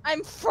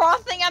 I'm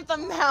frothing at the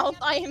mouth.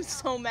 I am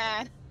so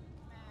mad.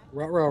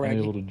 Ruh-roh, I'm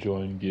able Raggy. to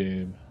join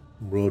game.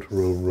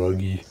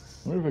 Ruggy.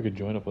 I wonder if I could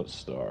join up a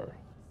star.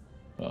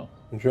 Well,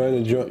 I'm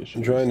trying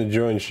to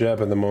join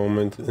Shep at the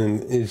moment,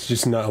 and it's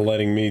just not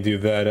letting me do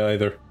that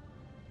either.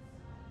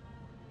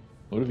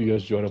 what if you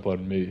guys join up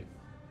on me?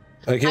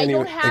 I I can't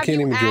don't even. have I can't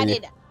you even join you.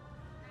 added.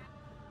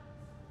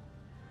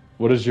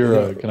 What is your,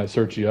 No. can I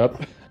search you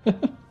up?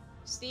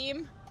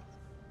 Steam?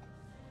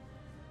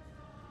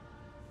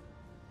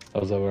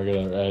 How's that where I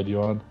gotta add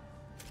you on?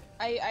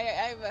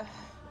 I've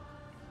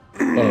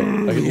Oh,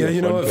 I can do Yeah, a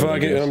you know what? friend code, I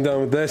Fuck it. guess. I'm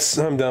done with this.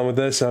 I'm done with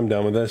this. I'm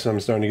done with this. I'm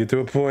starting to get to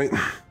a point.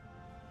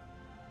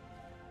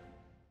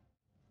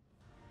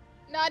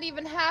 Not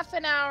even half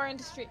an hour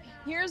into stream.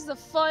 Here's the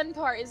fun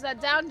part: is that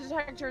Down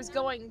Detector is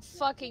going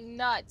fucking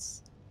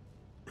nuts.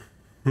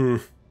 Hmm.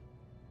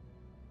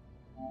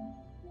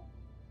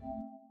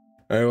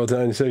 Alright, well,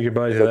 time to say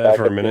goodbye to The that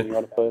for a backup game minute. you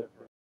want to play?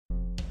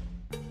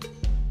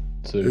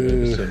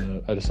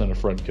 So I just sent a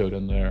friend code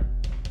in there.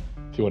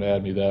 If you want to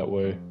add me that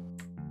way.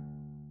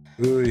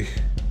 Ooh.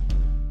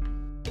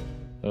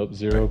 Oh,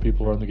 0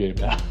 people are in the game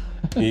now.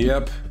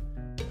 Yep.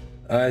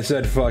 I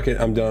said fuck it.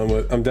 I'm done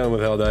with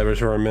Helldivers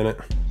for a minute.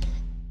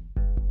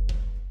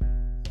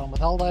 Done with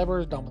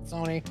Helldivers, done with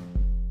Sony.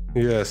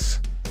 Yes.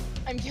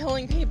 I'm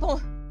killing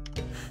people.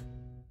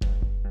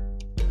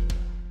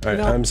 Alright,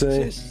 You know, I'm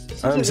saying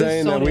since I'm it is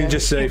saying that we Sony,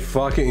 just say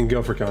fuck it and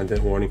go for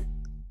content warning.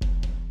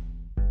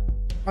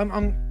 I'm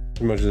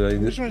As much as I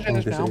just gonna say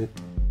this now.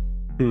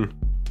 Hmm.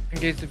 In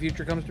case the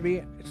future comes to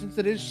be, since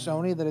it is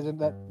Sony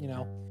that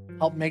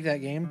helped make that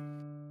game,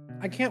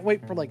 I can't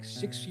wait for like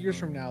 6 years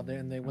from now.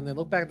 When they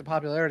look back at the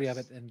popularity of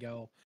it and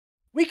go,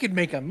 we could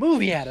make a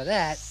movie out of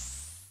that.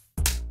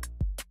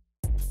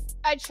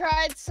 I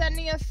tried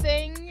sending a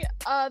thing,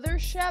 other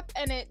Shep,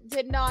 and it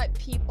did not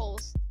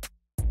peoples.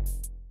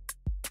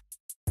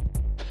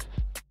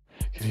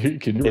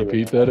 Can you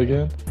repeat that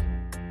again?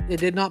 It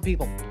did not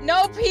people.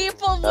 No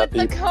people with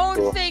the code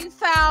people. thing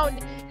found.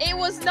 It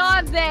was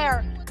not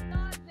there.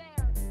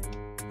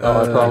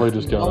 Oh, I probably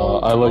just got.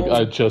 no.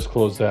 I just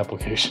closed the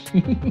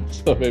application,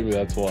 so maybe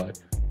that's why.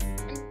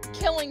 I'm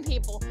killing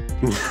people.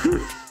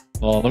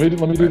 Oh, let me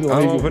do.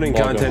 I'm opening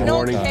log content I on don't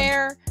warning. time.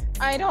 care.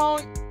 I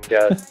don't.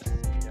 Yes.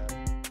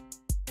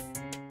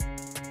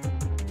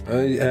 I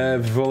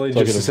have fully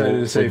So I just get a decided vote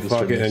to say for the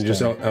fuck it stream and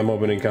just next I'm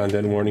opening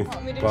content warning.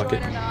 Want me to Fuck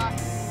join it. or not?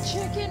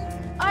 Chicken,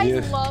 I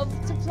Yes. love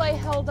to play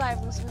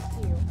Helldivers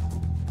with you.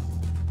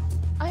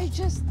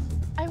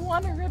 I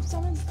want to rip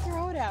someone's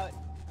throat out.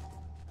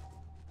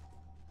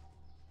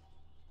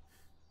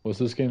 What's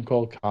this game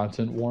called?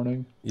 Content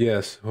warning.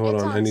 Yes, hold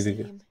It's on. I need to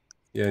Steam.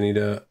 I need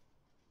to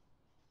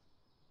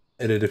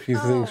edit a few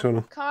things. Hold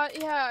on.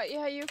 Yeah,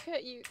 you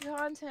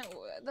content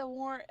the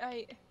warrant.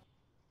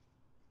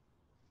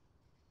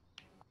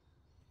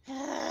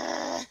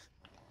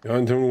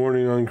 Content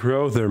warning on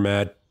Crow. They're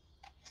mad.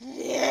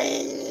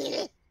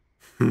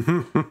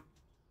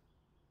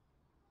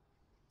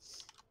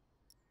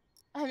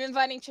 I'm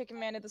inviting Chicken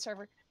Man to the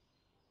server.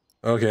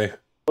 Okay.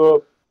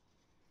 Oh,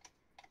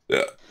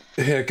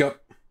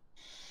 Hiccup.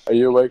 are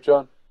you awake,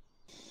 John?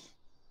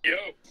 Yo,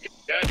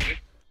 that's it.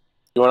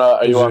 You wanna?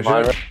 Are you Is on it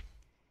mine? shit? Right?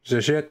 Is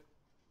that shit?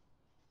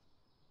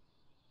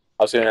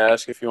 I was gonna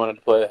ask if you wanted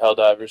to play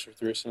Helldivers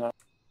with Reese tonight.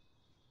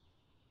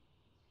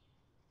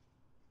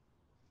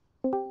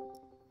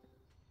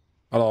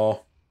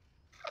 Hello.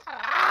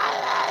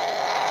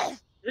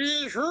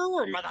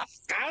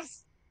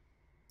 motherfuckers.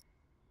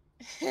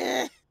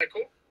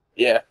 Cool.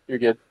 Yeah, you're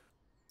good.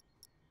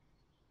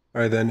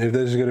 Alright then, if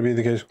this is gonna be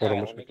the case, hold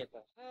on. Let me get the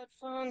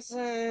headphones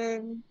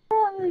in.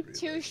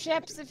 Two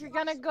Sheps, if you're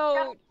gonna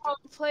go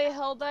play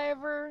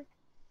Helldiver,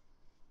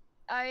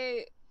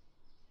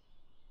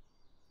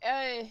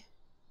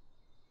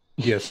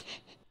 Yes.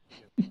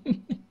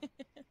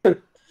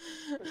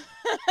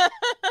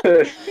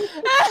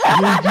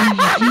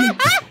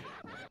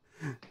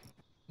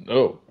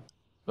 Oh.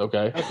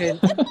 Okay. Okay.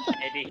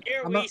 And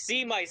here we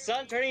see my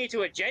son turning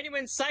into a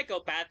genuine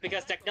psychopath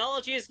because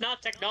technology is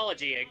not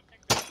technologying.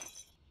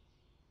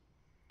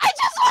 I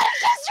just want to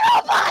kiss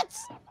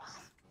robots!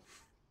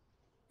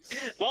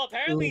 Well,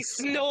 apparently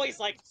Snowy's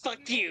like,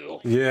 fuck you.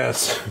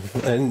 Yes.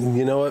 And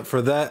you know what?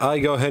 For that, I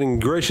go ahead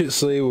and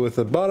graciously, with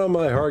the bottom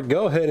of my heart,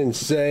 go ahead and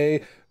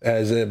say,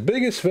 as the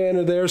biggest fan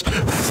of theirs,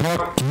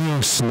 fuck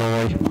you,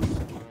 Snowy.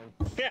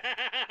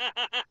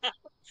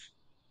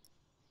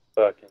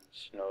 Fucking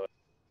Snowy.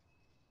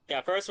 Yeah,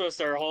 first was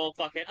their whole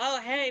fucking,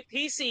 oh hey,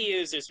 PC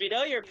users, we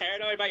know you're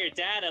paranoid about your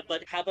data,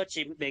 but how about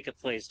you make a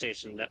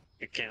PlayStation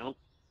account?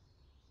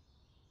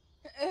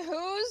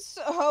 Who's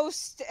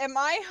host? Am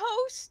I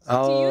host? Do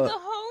I'll, you the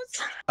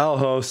host? I'll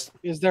host.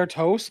 Is there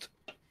toast?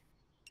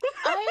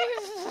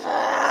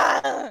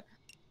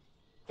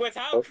 With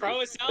how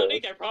Crow is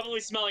sounding, they're probably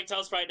smelling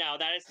toast right now.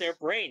 That is their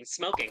brain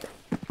smoking.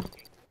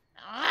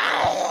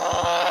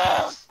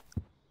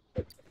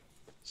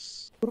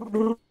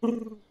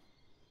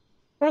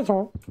 That's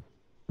all.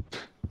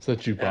 Is that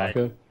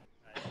Chewbacca?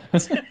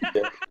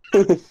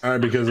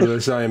 Alright, because of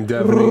this,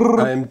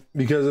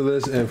 because of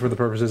this, and for the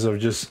purposes of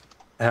just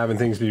having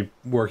things be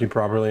working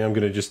properly, I'm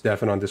gonna just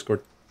deafen on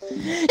Discord.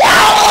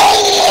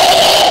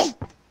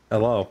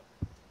 Hello.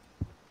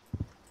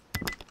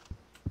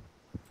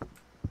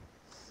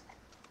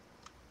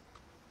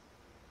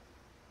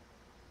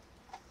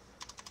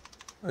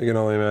 I can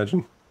only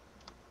imagine.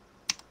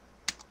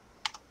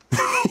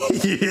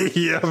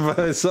 Yeah, but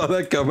I saw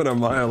that coming a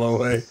mile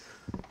away.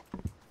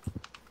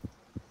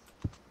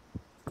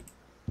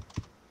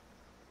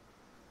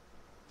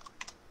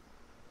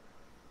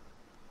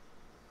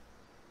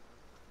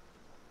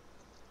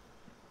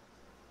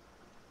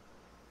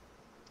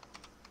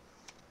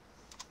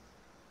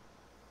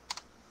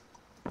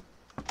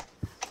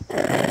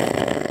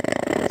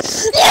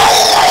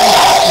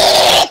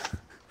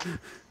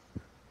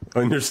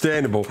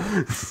 Understandable.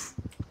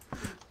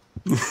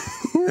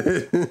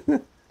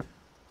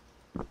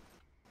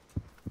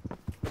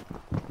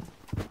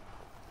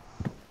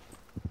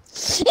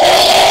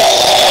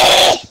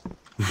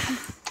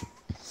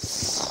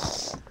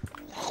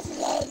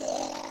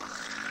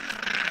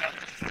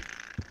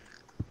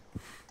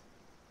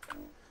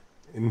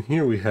 And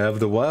here we have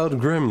the wild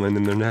gremlin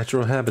in their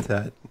natural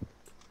habitat.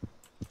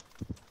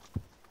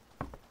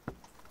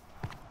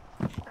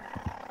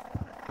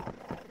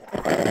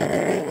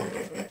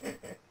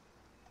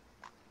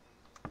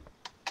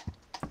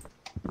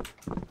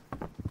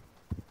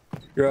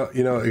 Girl,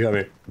 you know what? Come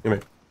here. Come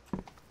here.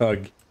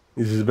 Hug.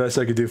 This is the best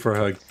I could do for a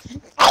hug.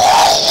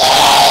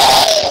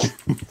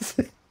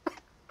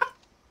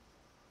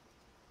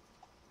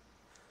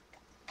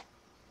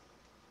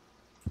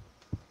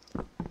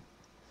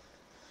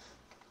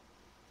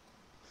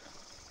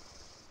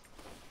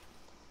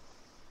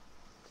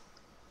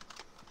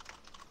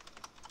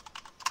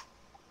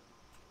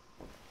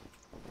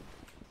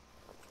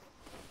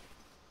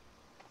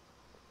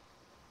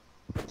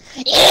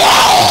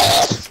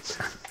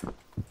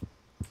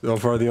 So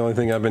far, the only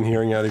thing I've been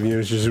hearing out of you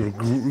is just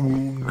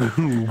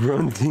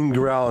grunting,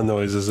 growling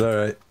noises. All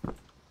right.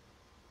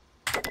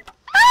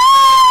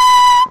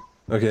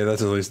 Okay,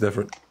 that's at least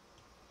different.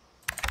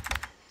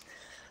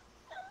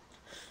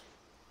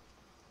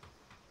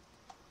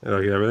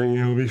 Okay,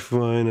 everything will be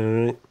fine. All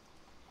right.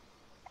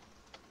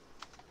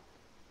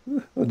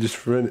 I'll just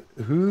friend.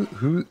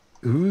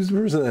 Who's the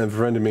person that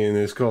friended me and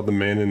it's called the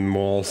Man in the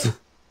Malls?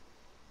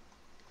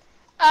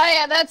 Oh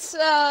yeah, that's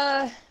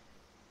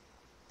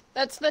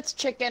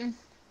chicken.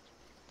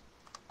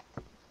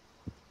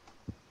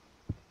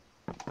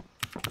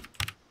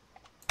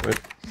 What?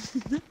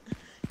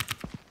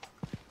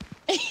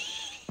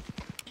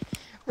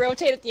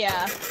 Rotate it,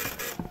 yeah.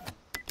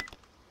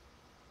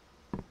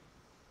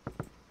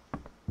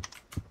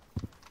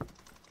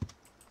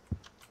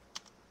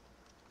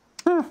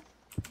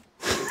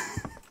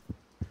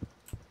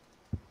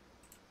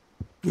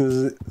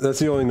 That's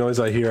the only noise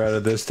I hear out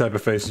of this type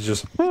of face is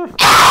just...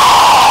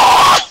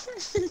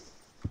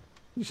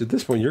 At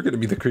this point, you're going to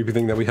be the creepy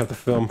thing that we have to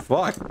film.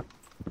 Fuck.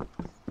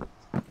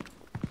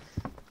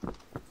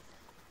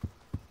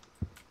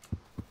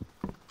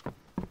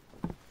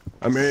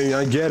 I mean,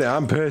 I get it.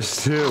 I'm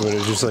pissed too, but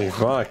it's just like,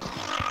 fuck.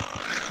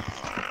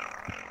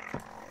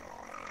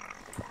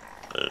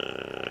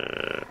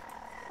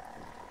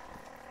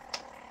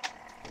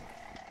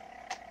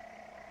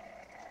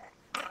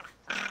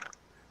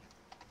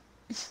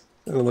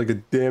 Sounded like a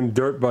damn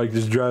dirt bike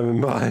just driving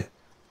by.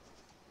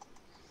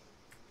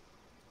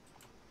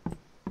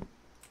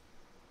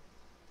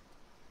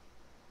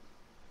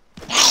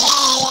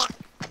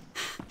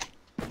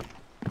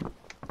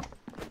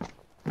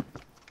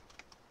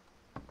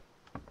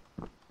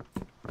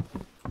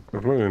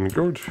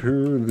 Go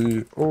to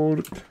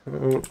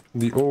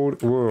the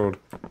old world.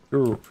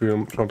 Go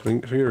film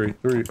something scary.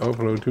 3,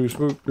 upload to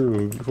Spook.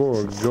 2,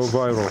 4, go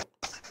viral.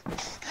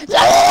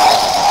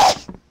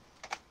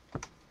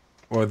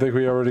 Well, I think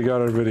we already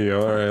got our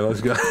video. All right, let's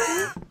go.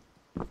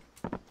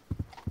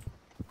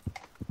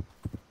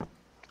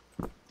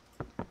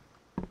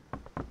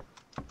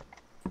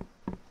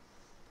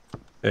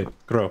 Hey,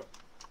 Crow.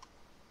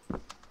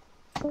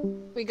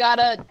 We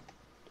gotta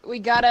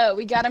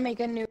make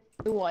a new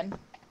one.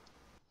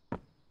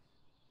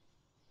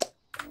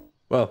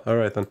 Well,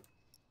 alright then.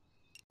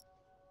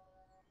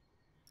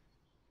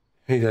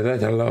 Yeah,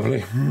 that's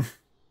lovely.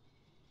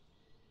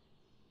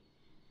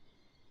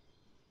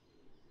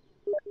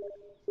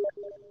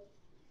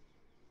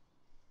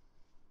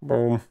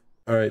 Boom.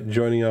 Alright,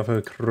 joining off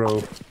a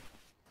Crow.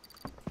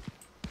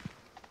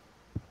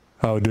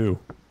 How do?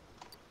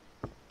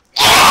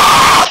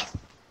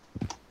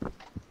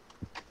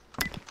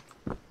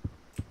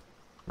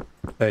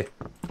 Hey.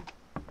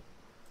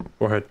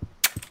 Forehead.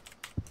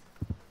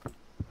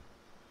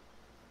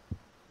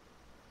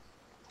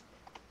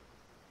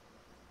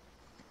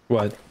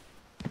 What?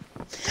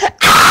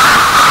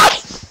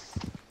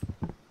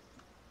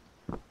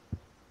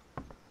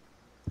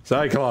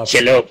 Cyclops.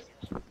 Hello.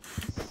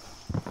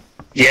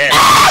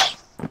 Yes.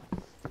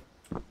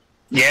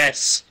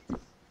 Yes.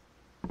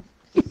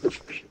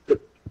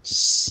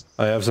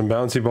 I have some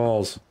bouncy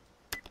balls.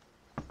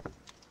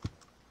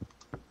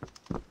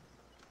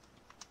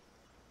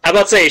 How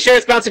about say, sure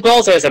it's bouncy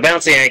balls or it's a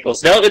bouncy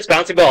ankles? No, it's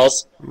bouncy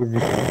balls.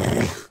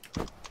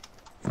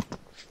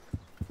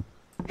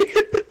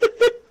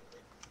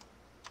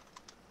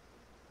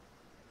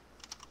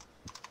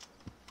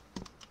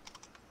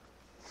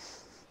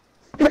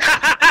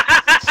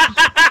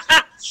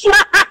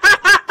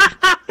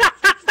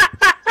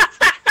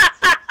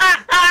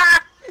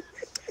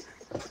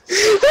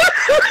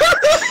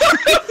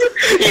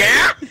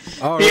 Yeah?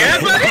 Already, yeah,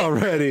 buddy?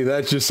 Already,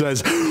 that just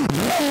says...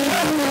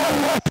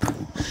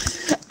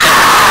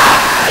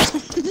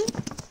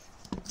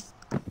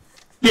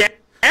 Yeah?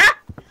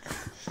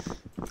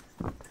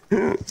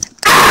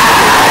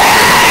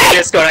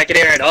 Discord, I can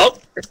hear it. Oh!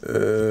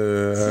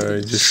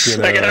 Alright, just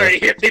gonna... I can already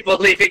hear people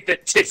leaving the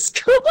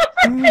Discord.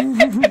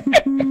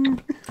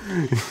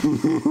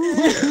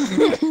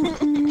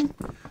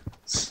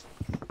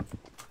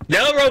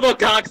 No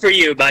RoboCock for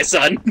you, my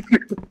son.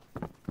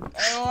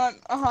 I want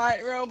a hot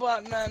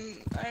robot man.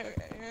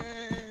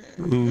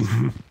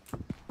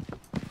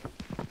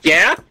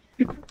 Yeah?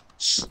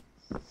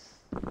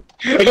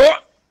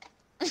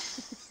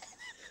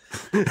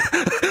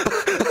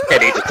 I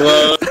need to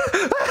close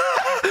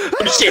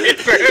shit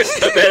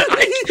first, and then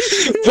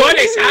what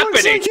is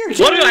happening?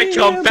 What did I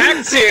come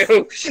back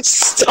to?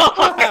 Stop!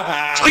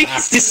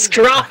 Please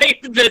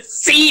describe the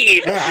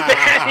scene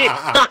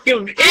that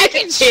I'm in I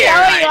can show you.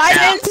 right I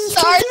now. didn't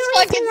start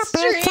fucking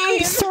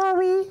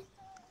stream.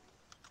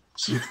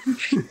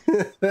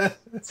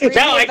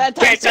 No, I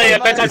can't tell you a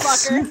bedtime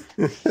story.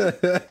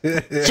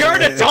 You're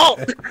an adult!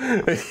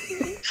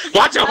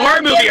 Watch a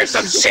horror movie or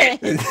some shit!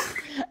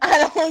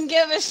 I don't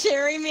give a shit.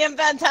 Read me a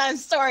bedtime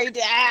story,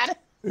 Dad.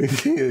 I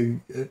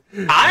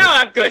don't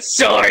have good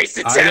stories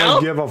to I tell!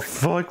 don't give a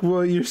fuck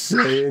what you're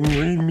saying.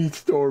 Read me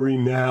story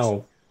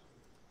now.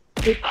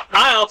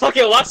 I don't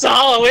fucking watch the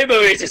Halloween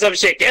movies or some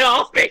shit. Get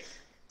off me!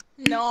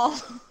 No.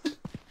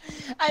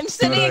 I'm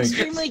sitting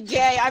extremely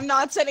gay. I'm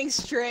not sitting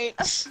straight.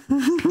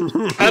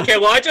 Okay,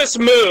 well, I just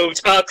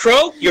moved.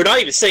 Crow, you're not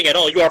even sitting at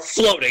all. You are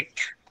floating.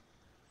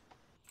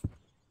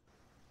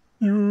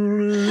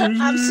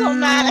 I'm so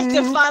mad I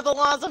defy the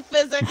laws of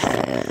physics.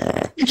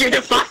 You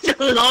defied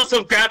the laws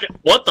of gravity.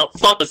 What the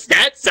fuck was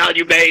that sound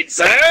you made,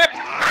 sir?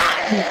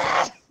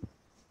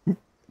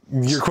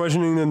 You're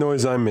questioning the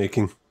noise I'm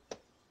making.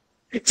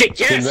 Yes,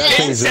 this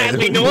is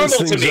sadly normal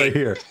to me. Right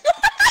here.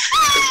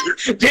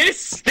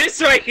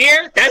 This right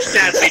here, that's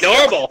sadly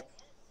normal.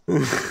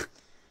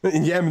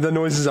 Yeah, but the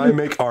noises I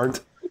make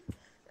aren't.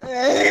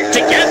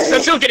 Yes,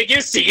 I'm still getting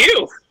used to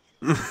you.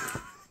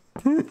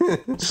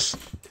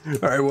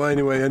 Alright, well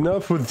anyway,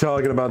 enough with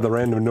talking about the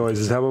random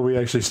noises. How about we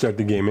actually start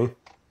the gaming?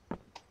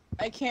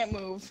 I can't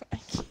move. I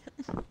can't.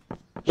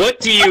 What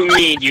do you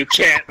mean you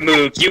can't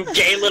move, you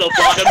gay little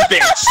bottom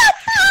bitch?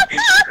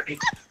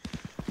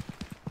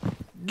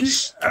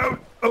 Get out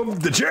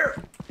of the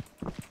chair!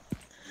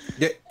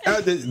 Get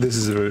out! This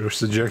is a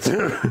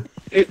subjective.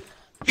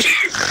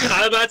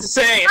 I'm about to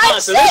say,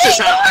 So this is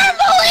how.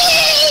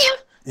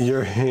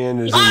 Your hand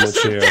is in the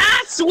So chair.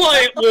 that's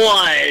what it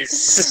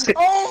was!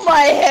 Oh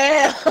my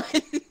hand!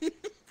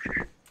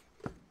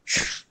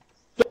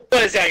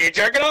 What is that, your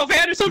jerking off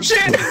hand or some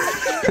shit?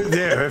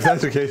 Yeah, if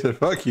that's the case, then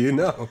fuck you,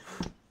 no.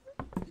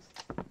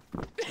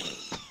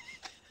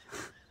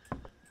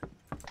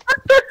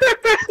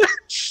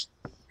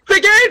 The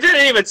game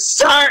didn't even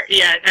start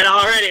yet, and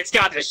already it's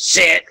got the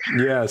shit.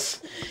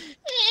 Yes.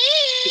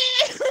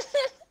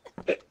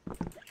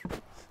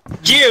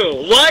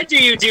 You, why do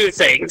you do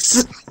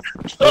things?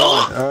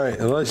 Alright,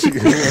 let's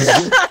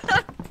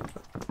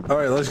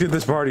get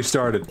this party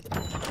started.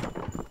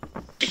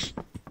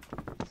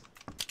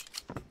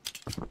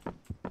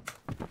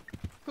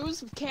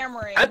 Who's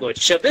cameraing? I'm going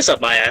to shove this up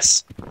my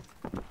ass.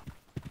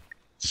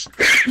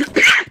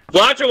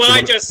 Watch what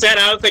I just said,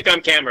 I don't think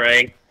I'm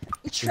cameraing.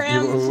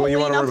 You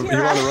want to run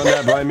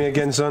that by me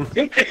again, son?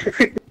 You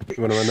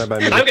want to run that by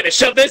me? I'm gonna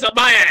shove this up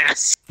my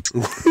ass!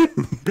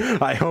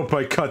 I hope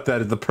I cut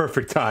that at the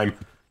perfect time.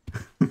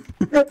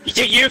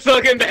 You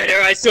fucking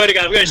better, I swear to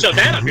God, I'm gonna shove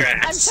that up your I'm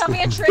ass!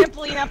 shoving a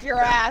trampoline up your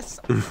ass.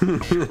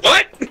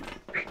 What?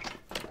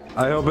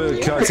 I hope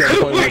it cuts at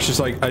the point where it's just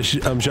like,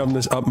 I'm shoving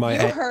this up my You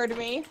ass. heard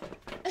me.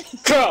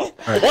 Crow,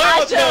 Right. what I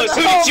else knows? shoved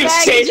Who the whole did you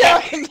bag say of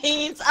that? jelly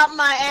beans up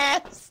my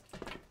ass.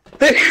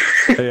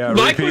 Yeah,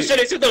 My repeat. question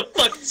is who the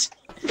fuck...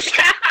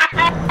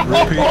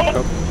 Repeat.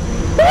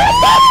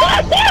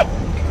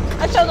 Oh.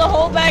 I shoved the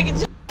whole bag of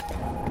jelly.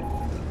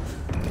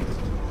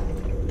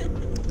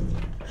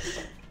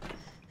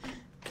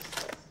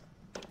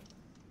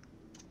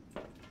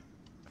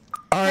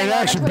 Alright,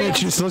 action,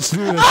 bitches. Let's do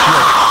this shit.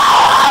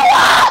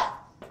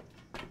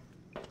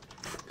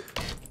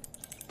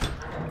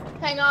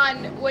 Hang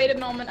on, wait a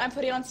moment. I'm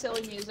putting on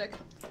silly music.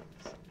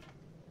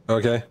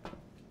 Okay.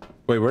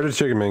 Wait, where did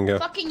Chicken Man go?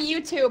 Fucking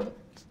YouTube.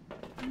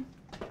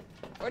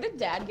 Where did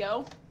Dad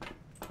go?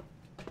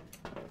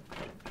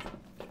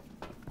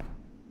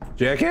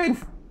 Jackhead?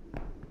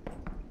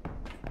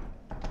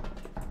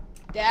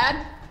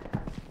 Dad?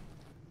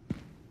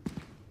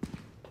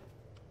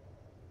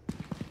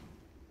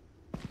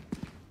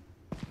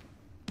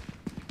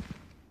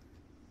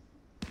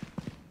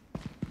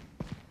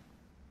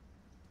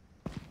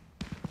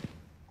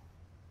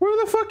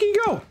 Where the fuck you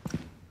go?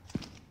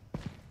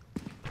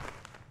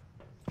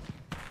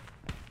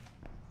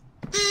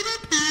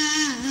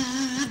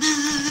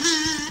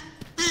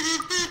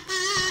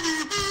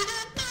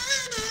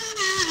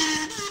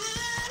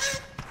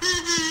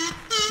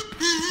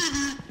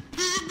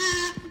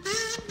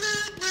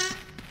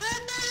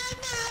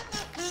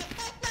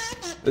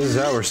 This is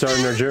how we're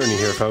starting our journey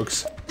here,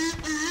 folks.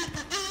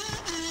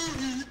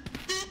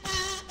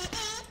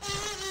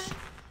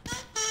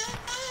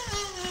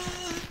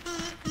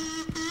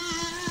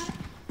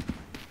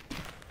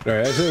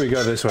 Alright, I say we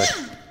go this way.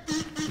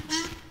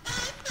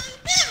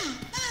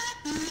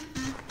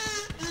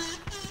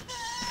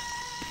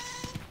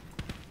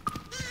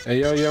 Hey,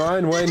 yo, you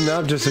mind waiting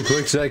up just a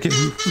quick second?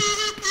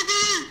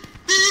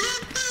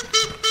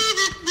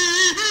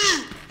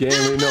 Yeah,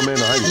 leave no man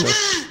behind you.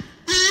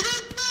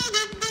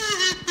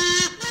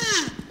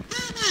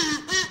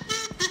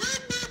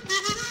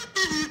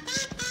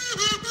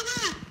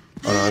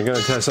 Oh no, I'm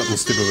gonna test something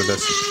stupid with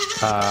this.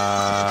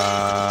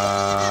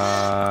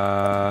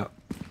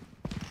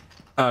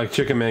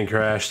 Chicken Man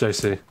crashed, I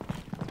see.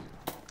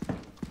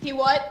 He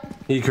what?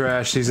 He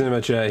crashed, he's in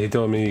my chat, he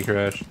told me he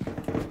crashed.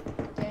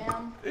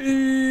 Damn.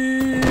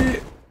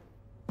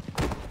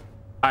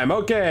 I'm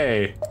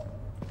okay.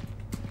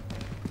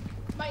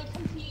 My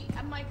complete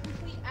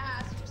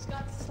ass just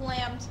got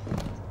slammed.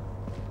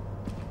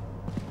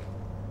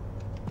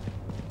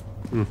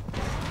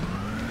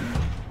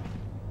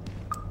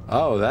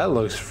 Oh, that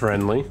looks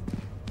friendly.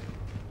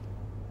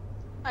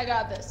 I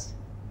got this.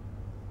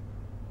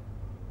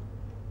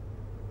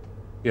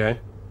 Okay.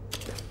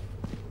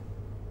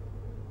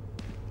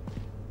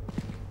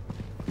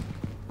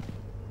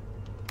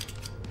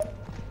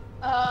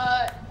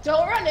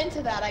 Don't run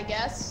into that, I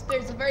guess.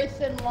 There's a very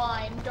thin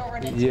line. Don't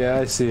run into it. Yeah,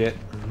 I see it.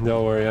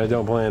 Don't worry, I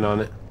don't plan on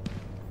it.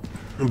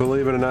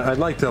 Believe it or not, I'd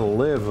like to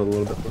live a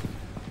little bit.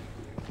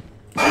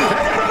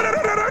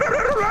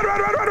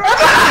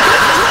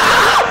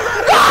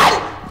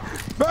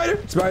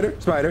 Spider,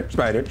 spider,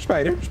 spider, spider,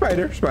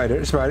 spider,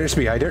 spider, spider,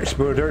 spider,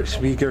 spider,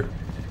 speaker.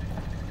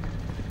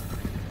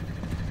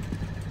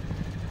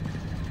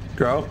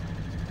 Grow.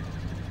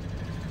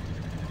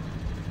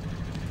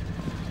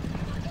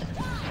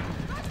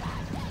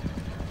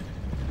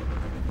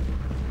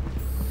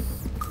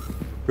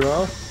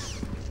 Grow.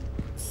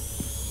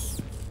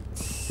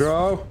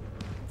 Grow.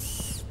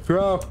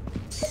 Grow.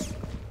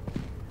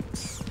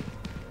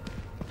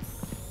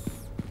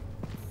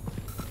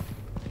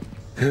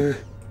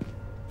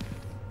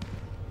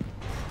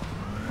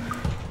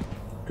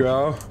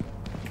 Grow.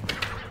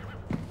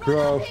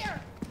 Grow.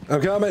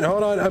 I'm coming.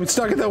 Hold on. I'm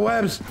stuck in the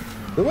webs.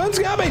 The webs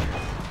got me.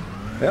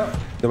 Yep.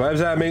 The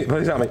webs have me.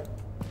 Please help me.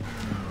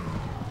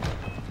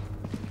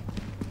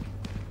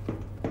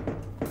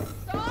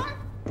 Star?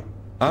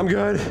 I'm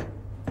good.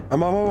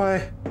 I'm on my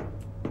way.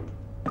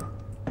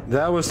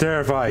 That was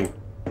terrifying.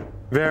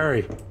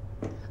 Very.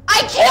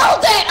 I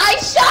killed it! I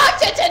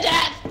shocked it to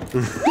death!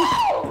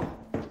 Woo!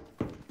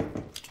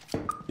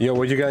 Yo,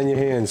 what you got in your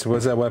hands?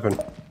 What's that weapon?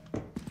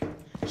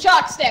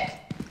 Shock stick.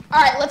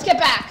 Alright, let's get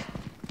back.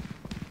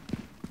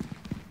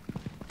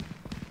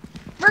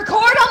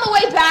 Record on the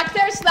way back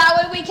there so that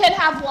way we can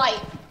have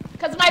light.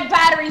 Because my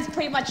battery's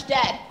pretty much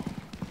dead.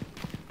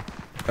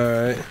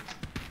 Alright.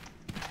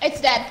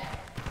 It's dead.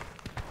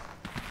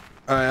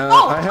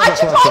 I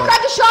should probably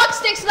grab the shock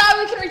stick so that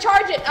way we can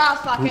recharge it. Ah,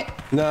 fuck it.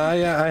 No, I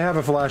have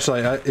a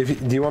flashlight.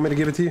 Do you want me to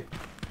give it to you?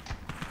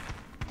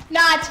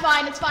 Nah, it's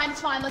fine, it's fine,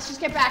 it's fine. Let's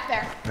just get back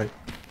there.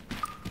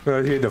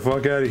 Alright, get the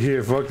fuck out of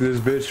here. Fuck this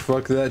bitch.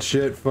 Fuck that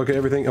shit. Fuck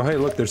everything. Oh, hey,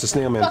 look, there's a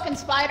snail man. Fucking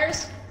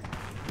spiders.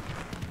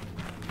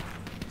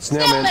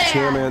 Snail man,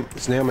 snail man,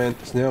 snail man,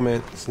 snail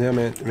man, snail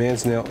man, man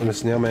snail, I'm a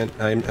snail man.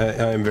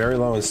 I'm very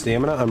low on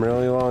stamina. I'm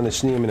really low on the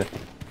stamina.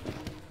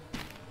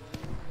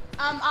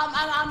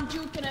 I'm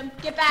juking him.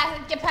 Get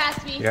back, get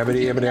past me.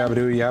 Yabbity yabbity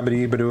yabbidoo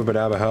yabbity badoo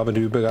badaba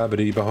habadoo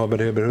bagabity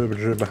bahabadoo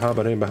badoo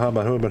bahabadoo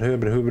bahabadoo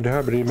badoo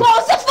badoo.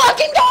 Close the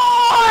fucking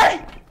door!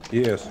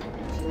 Yes.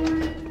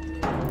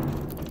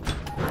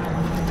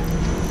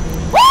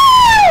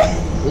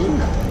 Woo!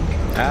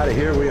 Out of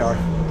here we are.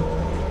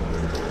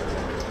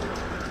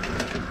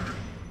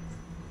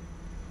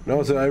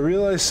 No, so I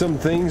realized some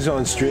things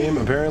on stream.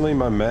 Apparently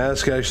my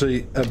mask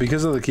actually,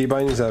 because of the key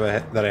bindings that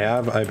I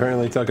have, I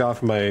apparently took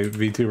off my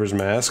VTuber's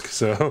mask,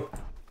 so...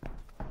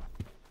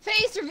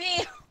 Face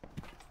reveal!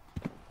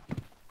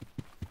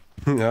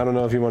 I don't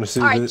know if you want to see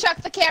Alright, this.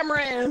 chuck the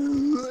camera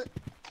in.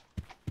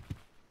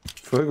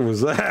 Fuck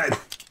was that?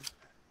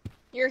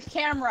 Your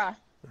camera.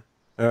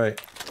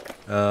 Alright.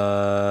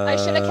 I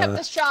should have kept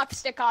the shock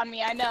stick on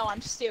me. I know,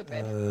 I'm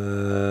stupid.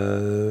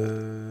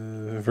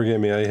 Forgive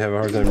me, I have a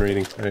hard time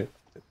reading. Alright.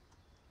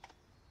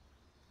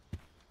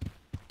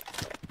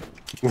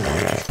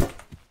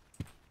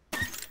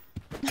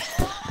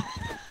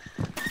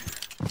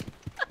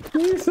 Can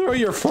you throw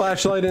your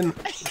flashlight in?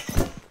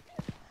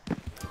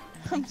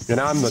 And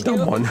I'm the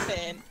dumb one.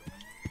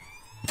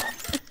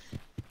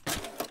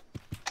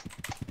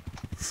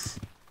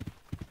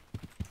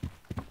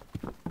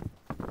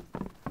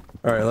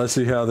 Alright, let's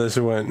see how this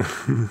went.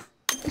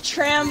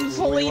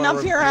 Trampoline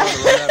up your ass.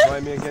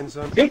 Run me again,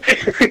 son?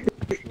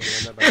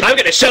 I'm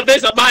gonna shove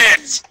this up my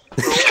ass!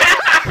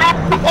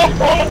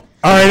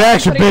 Alright,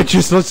 action,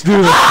 bitches, let's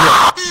do this.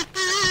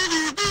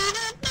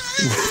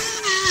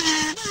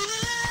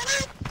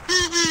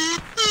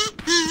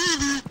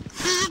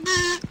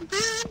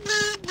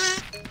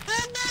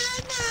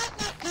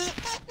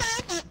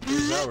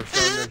 Now we're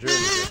starting our journey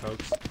here,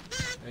 folks.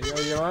 Hey, yo,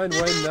 you mind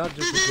waiting up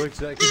just a quick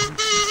second?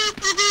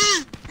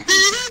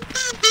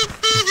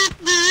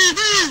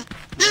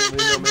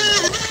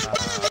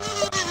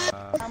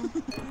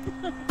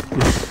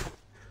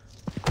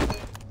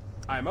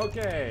 I'm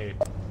okay.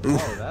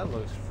 Oh, that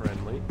looks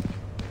friendly.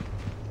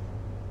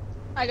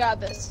 I I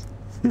got this.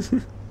 Okay.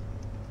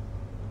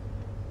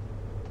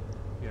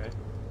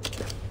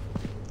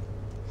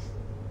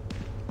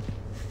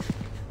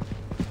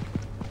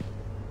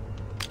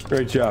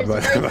 Great job,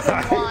 There's bud. a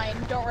very thin line.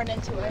 Don't run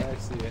into it. I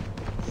see it.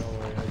 Don't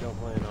worry, I don't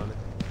plan on it.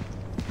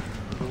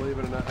 Believe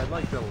it or not, I'd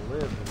like to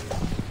live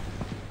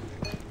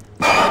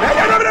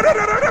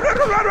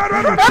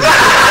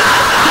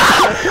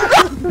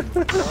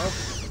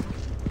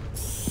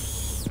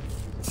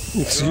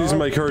in Excuse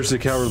my courage to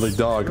cowardly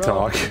dog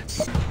talk.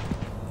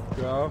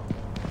 Go.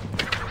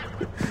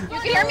 You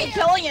can hear me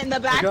killing it in the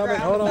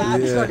background. Hold on,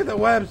 I'm stuck at the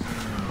webs.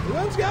 The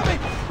webs got me.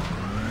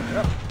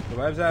 Yep, the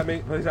webs at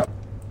me. Please help.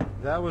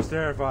 That was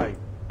terrifying.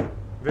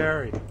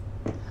 Very.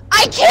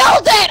 I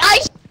killed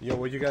it! Yo,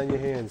 what you got in your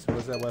hands?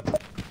 What's that weapon?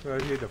 Oh,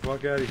 get the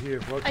fuck out of here.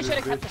 Fuck I this should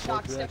have cut bitch. the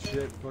shock Fuck that stick.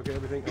 shit. Fuck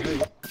everything.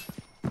 Okay.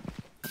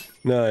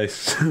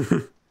 Nice.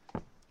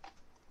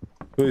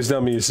 Please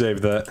tell me you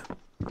saved that.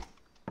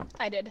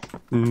 I did.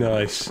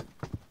 Nice.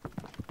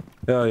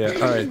 Hell yeah.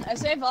 Alright. I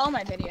save all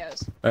my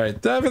videos.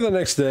 Alright, time for the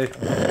next day.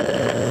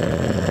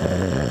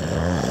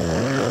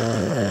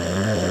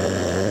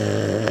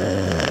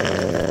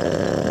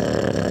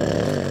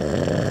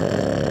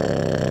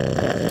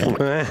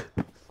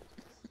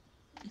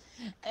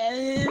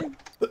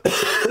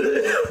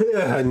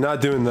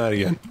 Not doing that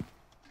again.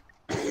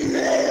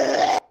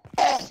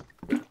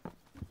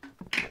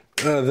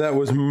 That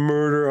was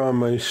murder on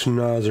my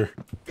schnauzer.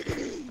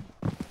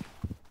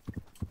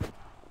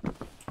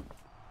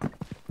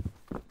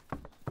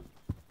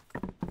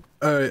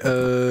 Alright,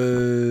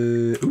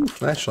 ooh,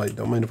 flashlight.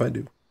 Don't mind if I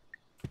do.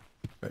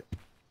 Alright.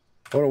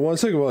 Hold on 1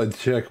 second while I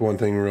check one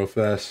thing real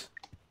fast.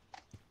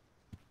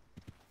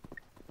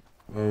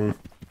 Boom.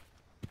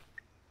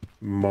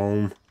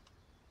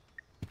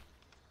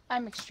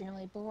 I'm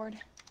extremely bored.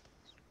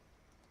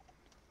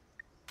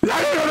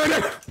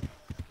 Yeah,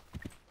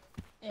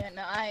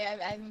 no,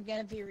 I'm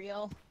gonna be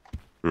real.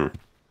 I'm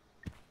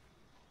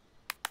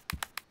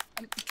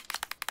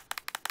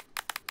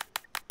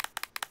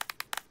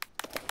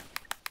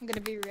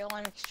gonna be real,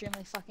 I'm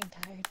extremely fucking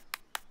tired.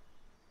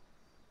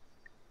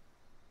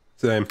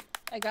 Same.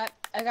 I got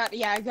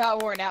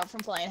worn out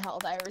from playing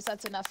Helldivers.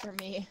 That's enough for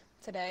me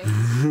today.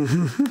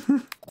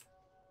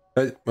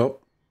 Oh.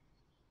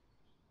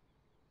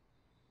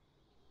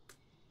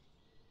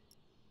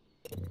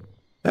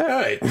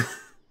 Alright.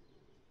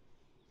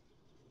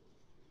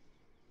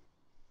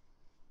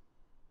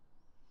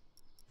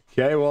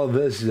 Okay, well,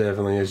 this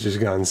definitely has just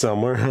gone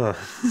somewhere, huh?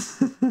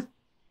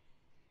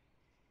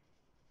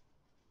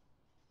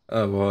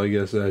 Oh, well, I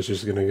guess I was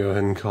just gonna go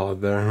ahead and call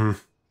it there.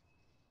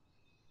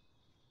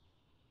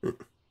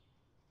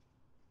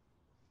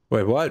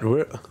 Wait, what?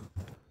 Where?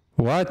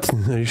 What?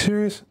 Are you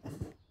serious?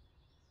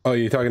 Oh,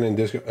 you're talking in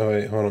Discord? Oh,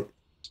 wait, hold on.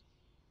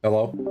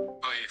 Hello?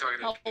 Oh, you're talking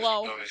to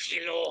Hello.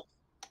 Hello.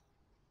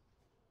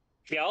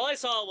 Yeah, all I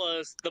saw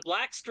was the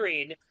black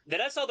screen,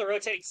 then I saw the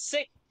rotating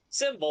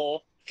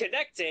symbol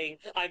connecting.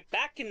 I'm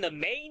back in the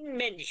main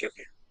menu.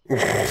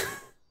 Well,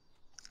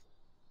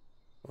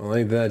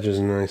 ain't that just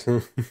nice,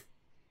 huh?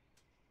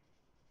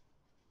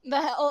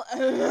 The hell?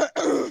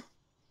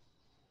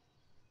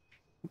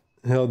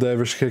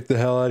 Helldivers kicked the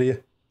hell out of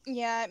you?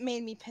 Yeah, it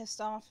made me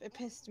pissed off. It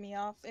pissed me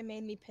off. It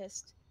made me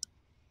pissed.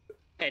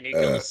 And you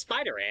killed a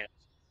spider ant.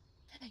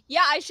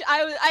 Yeah, I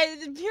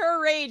pure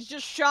rage,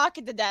 just shock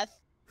it to death.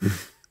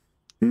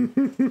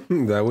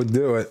 That would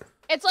do it.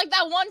 It's like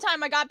that one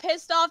time I got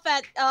pissed off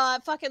at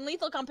fucking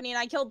Lethal Company and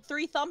I killed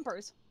 3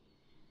 thumpers.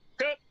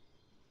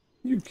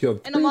 You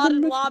killed in a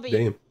modded lobby.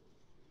 Damn.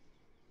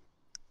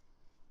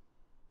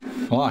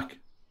 Fuck.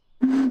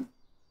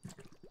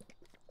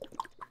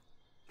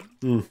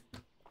 Indomitable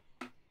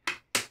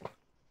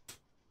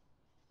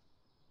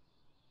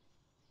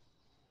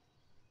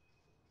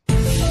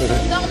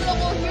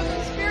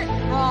human spirit?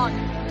 Wrong.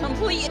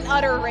 Complete and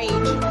utter rage. I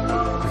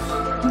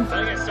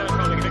guess I'm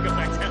probably gonna go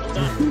back to Hell.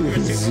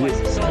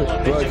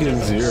 Fucking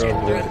zero.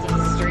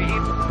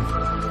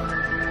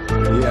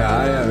 Yeah,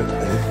 I haven't.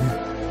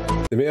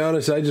 To be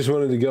honest, I just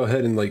wanted to go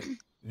ahead and like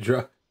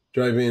drive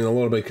in a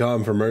little bit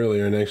calm from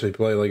earlier and actually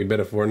play like a bit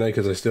of Fortnite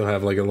because I still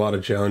have like a lot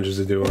of challenges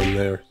to do on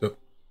there. So,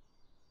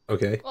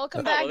 okay.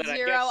 Welcome back,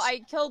 Zero.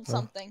 I killed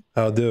something.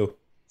 How do?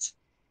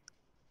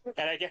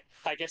 And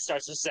I guess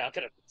Stars is now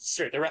gonna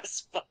stream the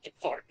rest of fucking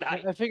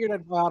Fortnite. I figured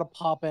I'd go out to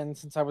pop in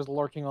since I was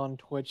lurking on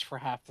Twitch for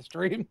half the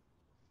stream.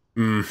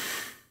 Mm.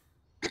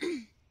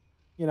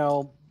 You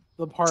know,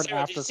 the part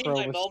Sarah, after did you see Crow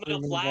my was moment of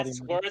screaming last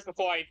bloody murder. words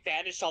before I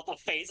vanished off the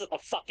face of the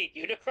fucking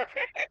universe?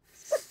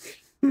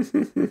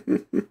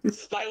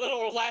 My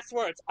little last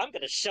words. I'm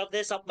gonna shove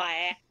this up my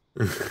ass.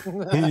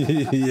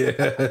 Yeah.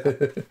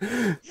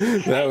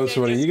 That was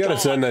funny. You gotta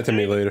send that to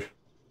me later.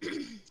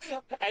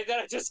 And then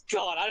I just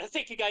gone. I don't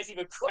think you guys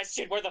even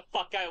questioned where the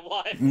fuck I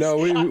was. No,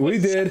 we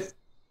did.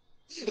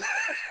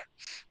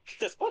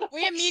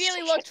 We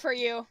immediately looked for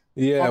you.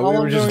 Yeah, All we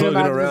were I'm just doing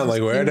looking about around this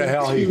like, is where the seeing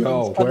hell the he two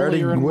go? and suddenly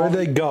you're Where'd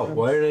they involved.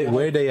 go?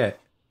 Where they at?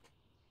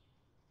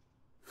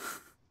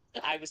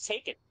 I was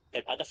taken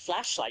by the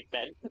flashlight,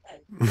 then.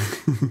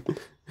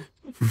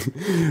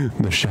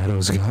 The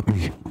shadows got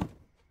me.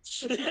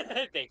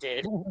 They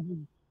did.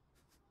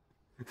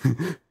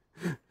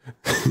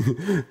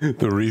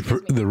 The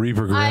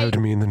Reaper grabbed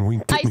me and then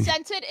winked at I me.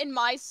 sent it in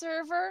my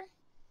server.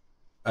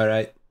 All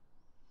right.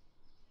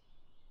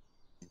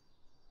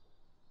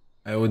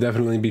 I will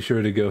definitely be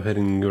sure to go ahead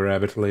and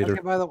grab it later.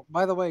 Okay,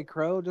 by the way,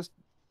 Crow, just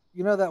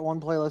you know that one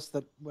playlist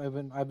that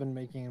I've been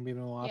making and we've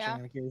been watching Yeah.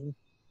 on occasion.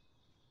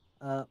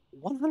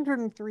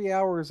 103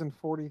 hours and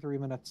 43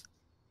 minutes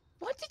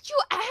What did you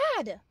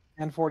add?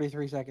 and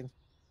 43 seconds.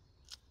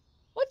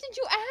 What did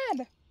you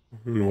add?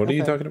 What are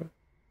you Okay. talking about?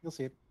 You'll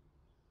see it.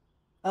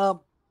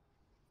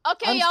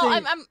 Okay, I'm y'all.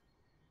 staying- I'm.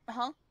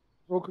 Huh?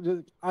 Real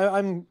quick,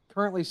 I'm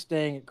currently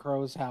staying at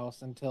Crow's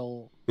house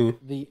until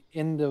the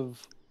end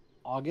of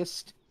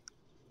August.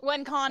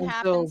 When con And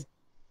happens.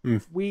 so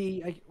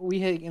we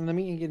in the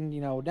meeting in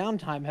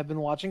downtime have been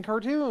watching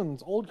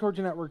cartoons, old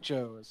Cartoon Network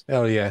shows.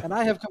 Hell yeah. And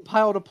I have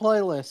compiled a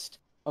playlist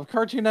of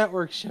Cartoon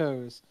Network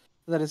shows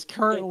that is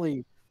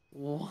currently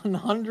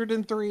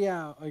 103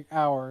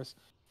 hours,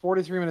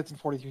 43 minutes, and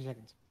 43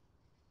 seconds.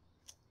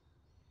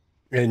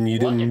 And you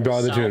didn't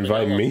bother to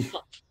invite me.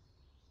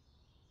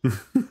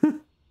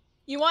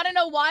 You want to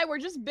know why? We're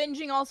just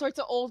binging all sorts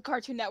of old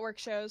Cartoon Network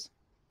shows.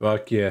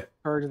 Fuck yeah.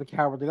 Courage of the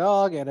Cowardly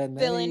Dog, and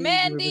Billy and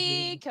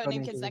Mandy,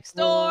 Codename Kids Next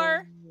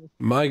Door.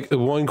 My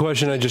one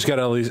question I just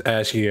gotta at least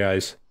ask you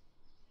guys: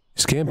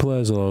 is Camp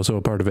Plaza also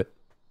a part of it?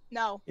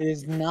 No. It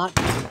is not.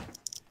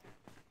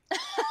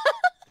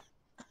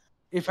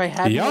 If I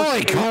had Y'all more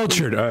ain't space-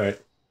 cultured. All right.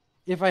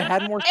 If I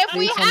had more If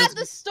we space on had this-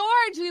 the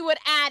storage, we would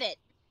add it.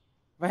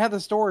 If I had the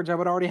storage, I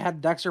would already had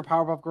Dexter,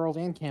 Powerpuff Girls,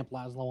 and Camp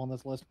Lazlo on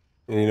this list.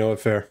 And you know what?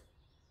 Fair.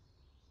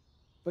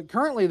 But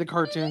currently, the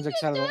cartoons,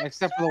 except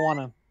for the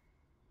one.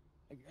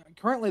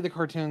 Currently, the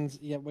cartoons.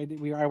 Yeah,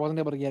 I wasn't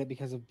able to get it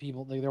because of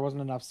people. There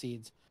wasn't enough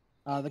seeds.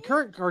 The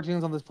current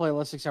cartoons on this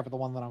playlist, except for the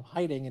one that I'm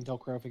hiding until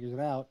Crow figures it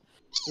out,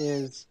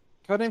 is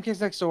Codename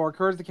Kids Next Door,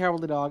 Courage the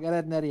Cowardly Dog, Ed,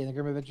 Edd and Eddy, and the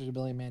Grim Adventures of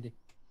Billy and Mandy.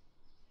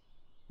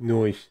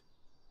 Nice.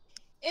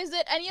 Is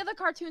it any of the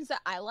cartoons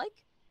that I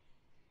like?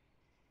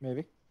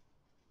 Maybe.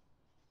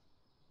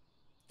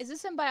 Is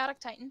this Symbiotic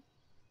Titan?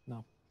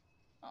 No.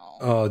 Oh.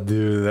 Oh,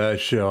 dude, that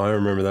show. I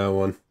remember that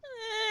one.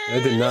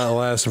 That did not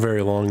last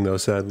very long, though,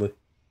 sadly.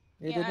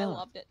 Yeah, I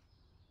loved it.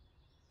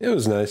 It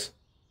was nice.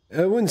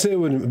 I wouldn't say it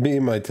would be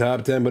in my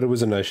top 10, but it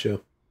was a nice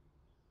show.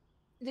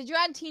 Did you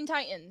add Teen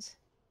Titans?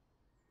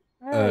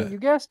 Hey, you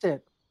guessed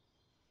it.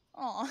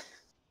 Oh.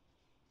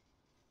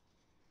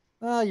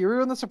 You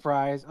ruined the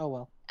surprise. Oh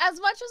well. As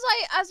much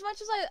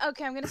as I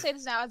okay, I'm gonna say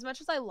this now. As much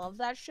as I love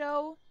that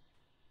show,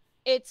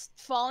 it's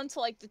fallen to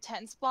like the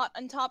 10 spot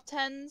on top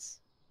 10s.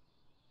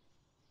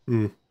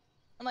 Hmm.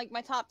 And like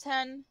my top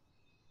 10,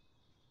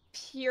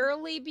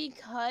 purely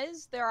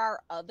because there are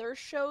other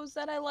shows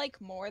that I like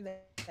more than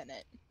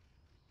it.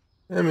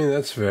 I mean,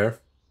 that's fair.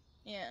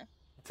 Yeah.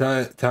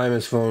 Time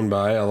has flown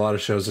by. A lot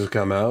of shows have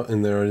come out,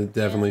 and there are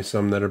definitely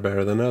some that are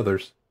better than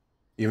others.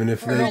 Even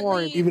if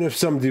even if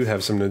some do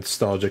have some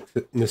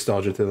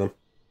nostalgia to them.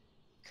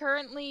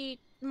 Currently,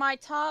 my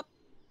top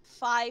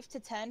 5 to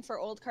 10 for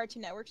old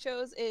Cartoon Network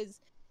shows is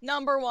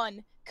number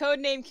 1,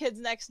 Codename Kids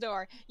Next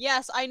Door.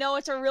 Yes, I know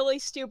it's a really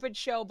stupid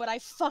show, but I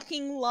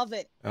fucking love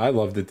it. I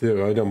loved it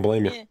too. I don't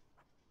blame you. Yeah.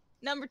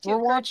 Number 2, We're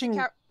Courage the watching.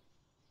 Cow-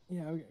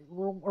 Yeah,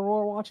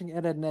 we're watching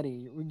Ed, Edd and Eddy.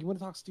 You want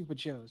to talk stupid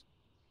shows?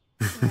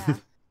 Yeah.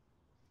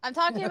 I'm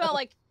talking about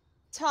like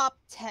top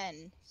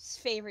 10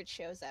 favorite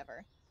shows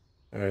ever.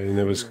 All right, and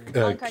it was On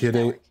Cartoon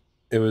kidding. Network.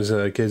 It was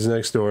Kids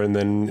Next Door, and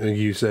then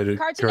you said it.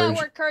 Cartoon Courage.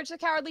 Network, Courage the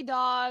Cowardly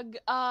Dog,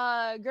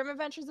 Grim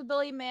Adventures of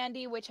Billy and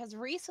Mandy, which has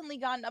recently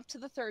gotten up to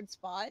the 3rd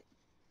spot.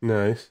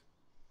 Nice.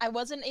 I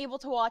wasn't able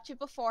to watch it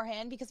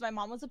beforehand because my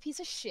mom was a piece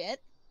of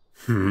shit.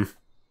 Hmm.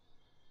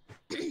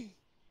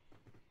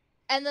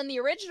 And then the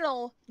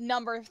original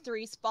number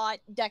 3 spot,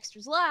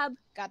 Dexter's Lab,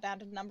 got down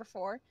to number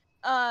 4.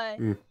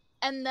 And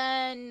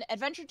then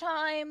Adventure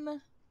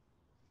Time,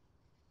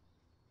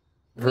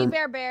 We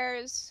Bear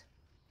Bears.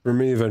 For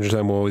me, Adventure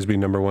Time will always be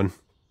number 1.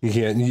 You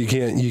can't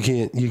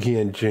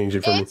change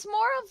it for me. It's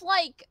more of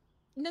like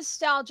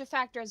nostalgia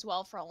factor as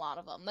well for a lot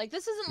of them. Like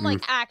this isn't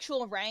like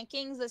actual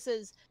rankings. This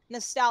is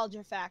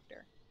nostalgia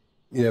factor.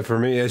 Yeah, for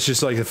me, it's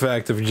just like the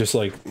fact of just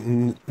like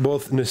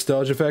both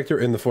nostalgia factor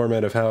and the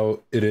format of how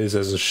it is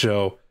as a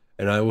show.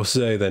 And I will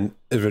say that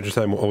Adventure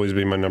Time will always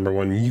be my number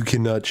 1. You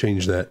cannot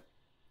change that.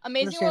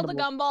 Amazing World of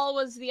Gumball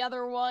was the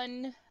other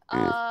one.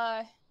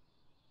 God,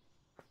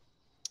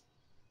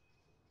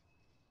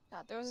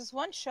 there was this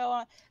one show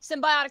on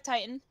Symbiotic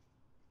Titan.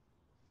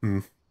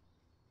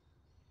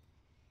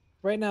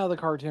 Right now, the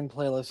cartoon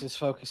playlist is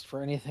focused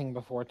for anything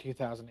before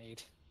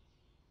 2008.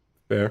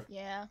 Fair.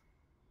 Yeah.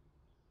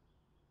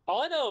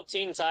 All I know of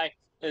Teen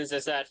Titans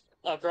is that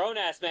a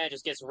grown-ass man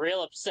just gets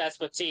real obsessed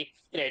with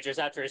teenagers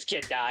after his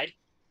kid died.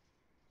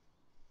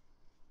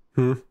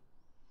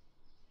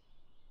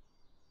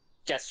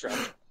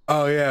 Deathstroke.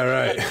 Oh, yeah,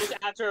 right.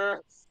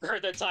 After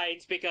the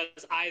Titans because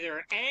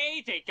either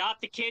A, they got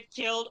the kid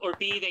killed, or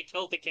B, they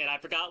killed the kid. I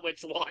forgot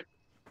which one.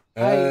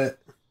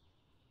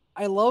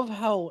 I love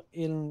how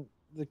in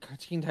the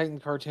Teen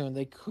Titans cartoon,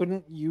 they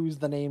couldn't use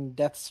the name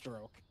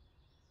Deathstroke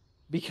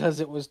because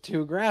it was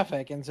too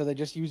graphic, and so they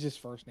just used his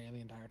first name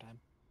the entire time.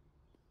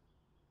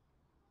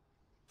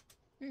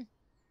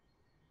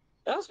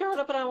 I was growing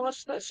up and I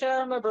watched that show.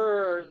 I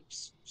remember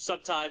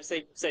sometimes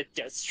they said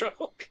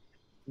Deathstroke.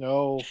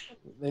 No,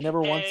 they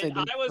never once And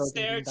said I was Deathstroke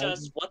in there Teen just,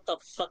 Titans. what the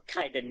fuck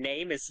kind of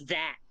name is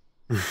that?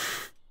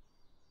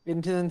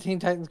 In the Teen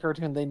Titans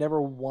cartoon, they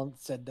never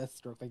once said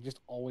Deathstroke. They just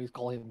always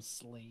call him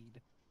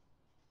Slade.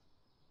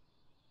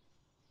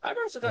 I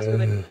remember sometimes when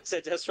they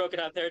said Deathstroke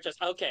and I'm there just,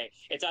 okay,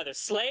 it's either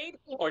Slade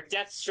or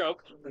Deathstroke.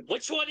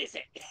 Which one is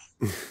it?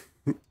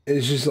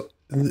 It's just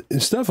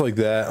stuff like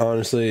that.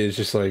 Honestly, it's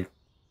just like,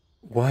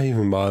 why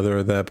even bother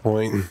at that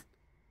point?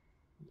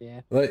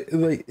 Yeah. Like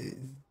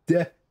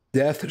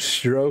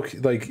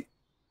Deathstroke. Like,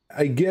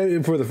 I get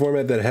it for the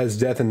format that has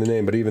death in the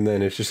name, but even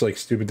then, it's just like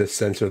stupid to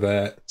censor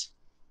that.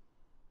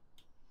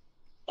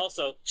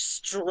 Also,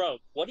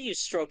 stroke. What are you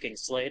stroking,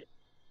 Slade?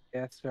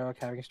 Deathstroke,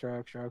 having a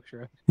stroke.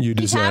 You He's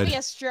decide. having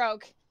a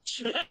stroke.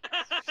 I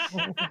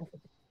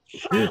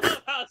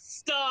love how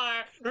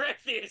Star read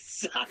the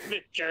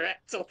assignment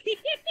correctly.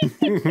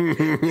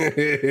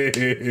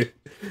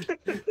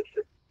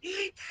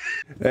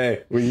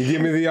 Hey, when you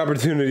give me the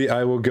opportunity,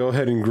 I will go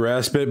ahead and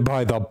grasp it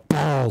by the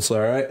balls,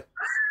 alright?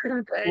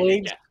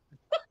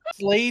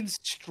 Slade's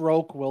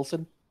Stroke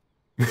Wilson.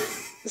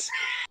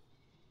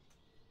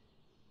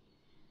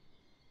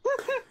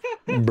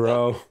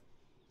 Bro.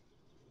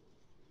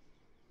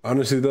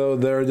 Honestly, though,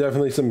 there are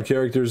definitely some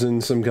characters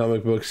in some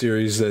comic book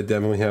series that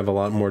definitely have a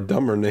lot more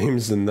dumber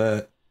names than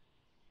that.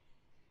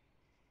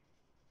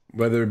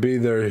 Whether it be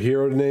their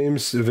hero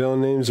names,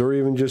 villain names, or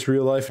even just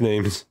real life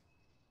names.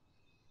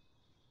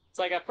 It's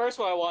like at first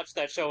when I watched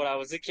that show when I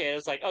was a kid,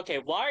 it's like, okay,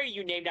 why are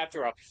you named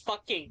after a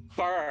fucking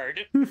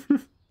bird? And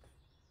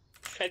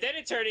then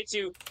it turned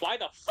into, why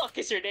the fuck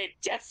is your name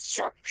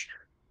Deathstroke?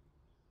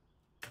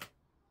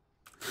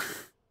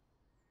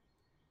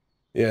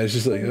 Yeah, it's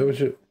just like, oh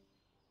shit.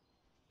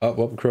 Oh,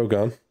 well, Crow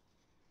gone.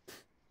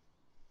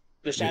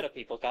 The Shadow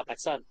People got my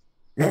son.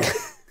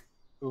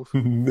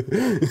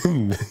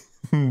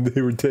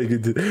 They were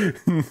taken to...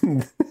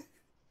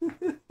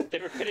 They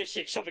were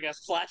finishing shoving a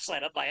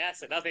flashlight up my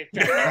ass and now they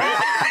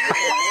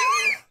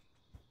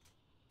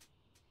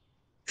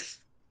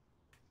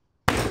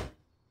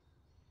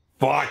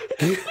Fuck!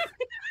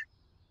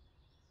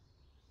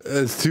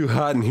 It's too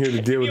hot in here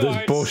to deal with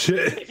this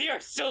bullshit. If you are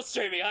still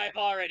streaming, I've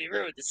already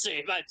ruined the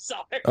stream. I'm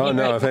sorry. Oh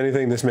no, if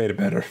anything, this made it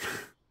better.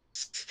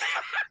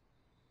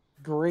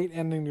 Great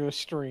ending to a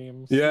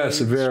stream. Yes,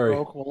 Slade very.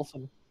 Stroke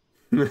Wilson.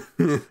 Yeah,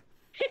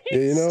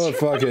 you know what?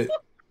 Fuck it.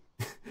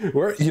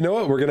 You know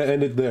what? We're gonna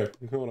end it there.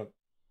 Hold on.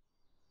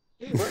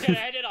 We're gonna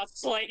end it on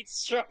Slade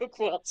Stroke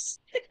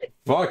Wilson.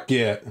 Fuck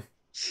yeah.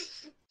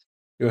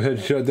 Go ahead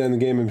and shut down the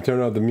game and turn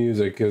off the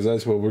music, because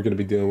that's what we're gonna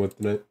be dealing with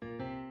tonight.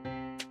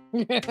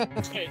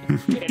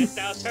 It is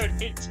now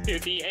turned into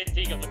the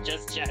ending of a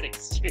Just Chatting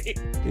stream.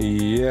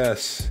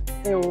 Yes.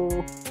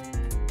 Ew.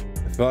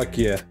 Fuck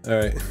yeah.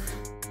 Alright.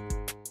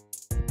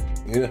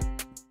 Yeah.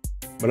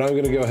 But I'm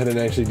gonna go ahead and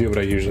actually do what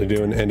I usually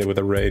do and end it with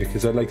a raid,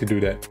 because I'd like to do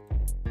that.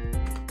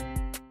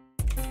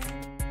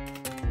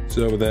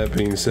 So with that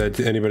being said,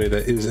 to anybody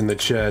that is in the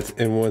chat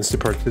and wants to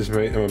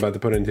participate, I'm about to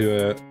put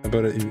into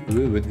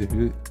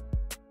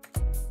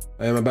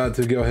I am about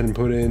to go ahead and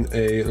put in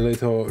a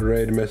little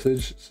raid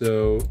message,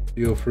 so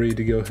feel free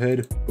to go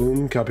ahead,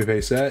 boom, copy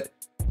paste that.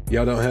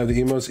 Y'all don't have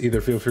the emotes,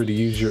 either feel free to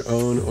use your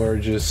own or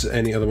just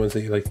any other ones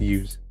that you like to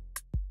use.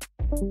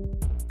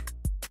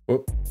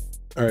 Whoop.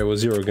 Alright, well,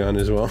 Zero gone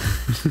as well.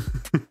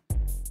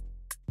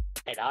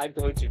 And I'm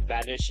going to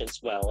vanish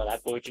as well, and I'm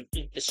going to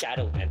eat the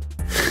Shadow Man.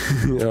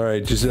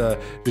 Alright, just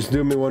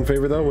do me one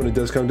favor though, when it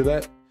does come to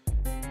that.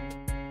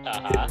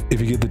 If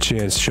you get the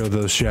chance, show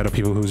those Shadow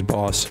People who's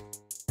boss.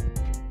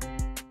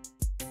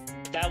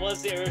 That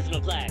was the original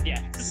plan,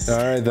 yes.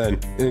 Alright then.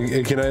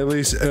 Can I at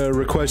least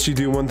request you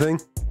do one thing?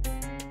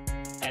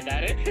 And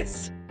that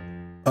is?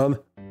 On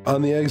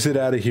the exit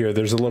out of here,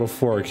 there's a little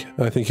fork.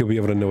 I think you'll be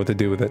able to know what to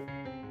do with it.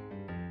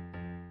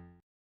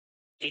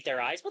 Eat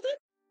their eyes with it?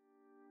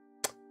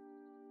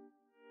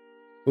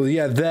 Well,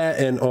 yeah, that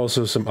and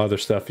also some other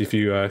stuff if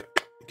you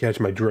catch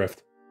my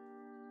drift.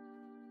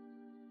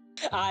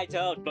 I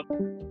don't, but...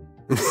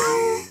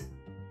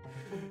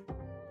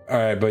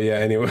 Alright, but yeah,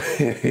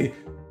 anyway.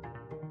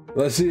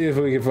 Let's see if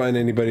we can find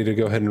anybody to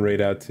go ahead and raid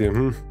out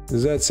to.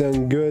 Does that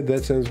sound good?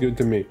 That sounds good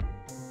to me.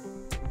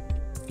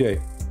 Okay.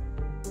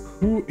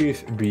 Who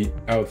is be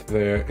out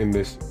there in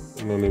this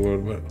lonely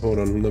world? But hold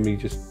on, let me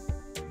just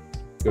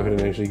go ahead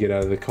and actually get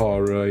out of the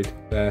car right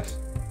fast.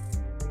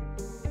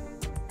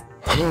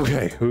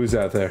 Okay, who's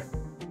out there?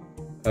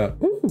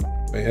 Ooh,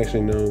 wait,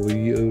 actually no,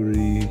 we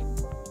already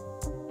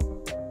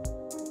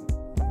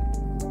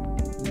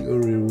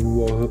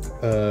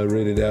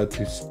rated out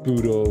to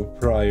Spudo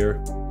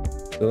prior.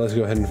 So let's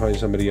go ahead and find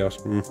somebody else.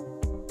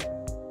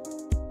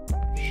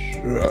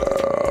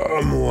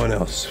 Someone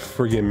else,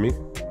 forgive me.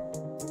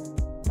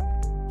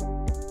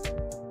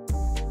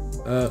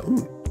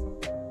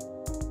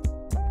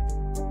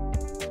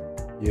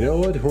 You know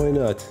what? Why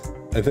not?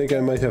 I think I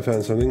might have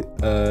found something.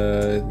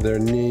 Their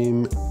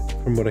name,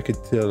 from what I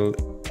could tell,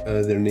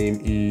 their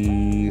name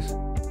is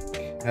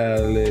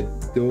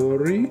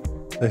Caledori.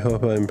 I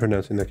hope I'm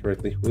pronouncing that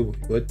correctly.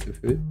 What the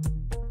fuck?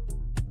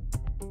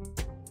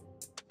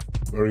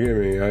 Forgive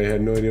me, I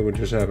had no idea what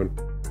just happened.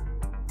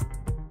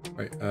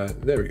 Alright,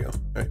 there we go.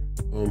 Alright,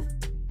 boom.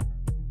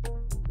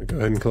 Go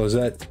ahead and close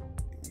that.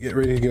 Get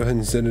ready to go ahead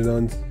and send it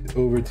on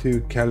over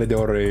to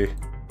Caledori.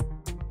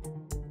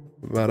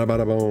 Bada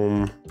bada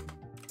boom.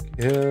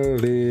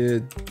 Caledori.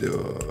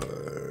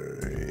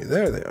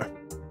 There they are.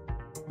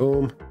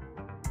 Boom.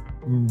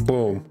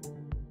 Boom.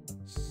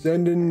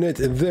 Sending it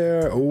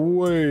their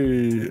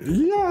way.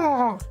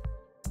 Yeah!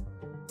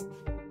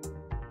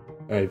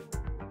 Alright.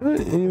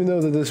 Even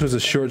though that this was a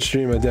short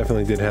stream, I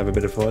definitely did have a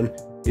bit of fun.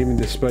 Even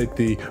despite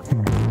the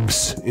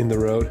bumps in the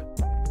road.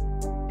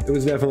 It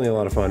was definitely a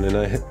lot of fun, and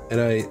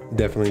I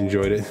definitely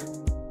enjoyed it.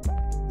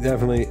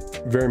 Definitely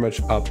very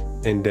much up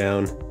and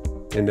down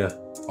and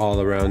all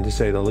around, to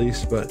say the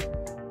least. But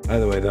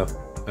either way, though,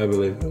 I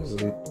believe it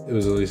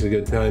was at least a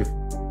good time.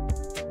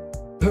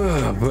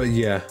 But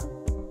yeah,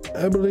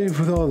 I believe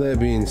with all that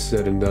being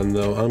said and done,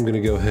 though, I'm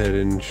gonna go ahead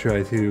and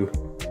try to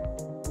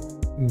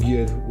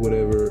get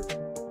whatever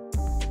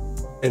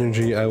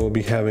energy I will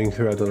be having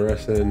throughout the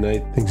rest of the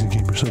night. Thanks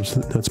again for subs,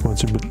 not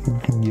sponsored, but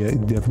yeah,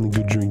 definitely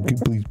good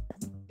drink. Please,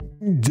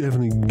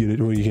 definitely get it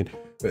where you can.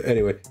 But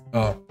anyway,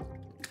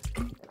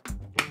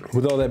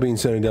 with all that being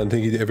said and done,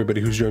 thank you to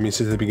everybody who's joined me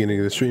since the beginning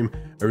of the stream.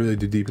 I really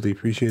do deeply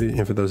appreciate it.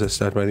 And for those that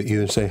stopped by to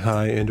either say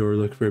hi and or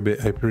look for a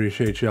bit, I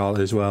appreciate y'all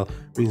as well.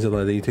 It means a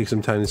lot that you take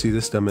some time to see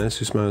this dumbass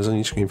who smiles on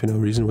your screen for no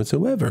reason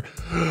whatsoever.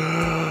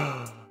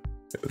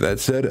 With that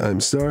said,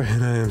 I'm Star,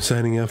 and I am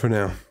signing out for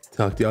now.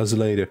 Talk to y'all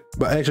later.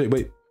 But actually,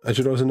 wait. I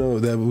should also know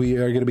that we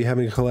are going to be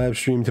having a collab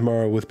stream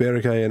tomorrow with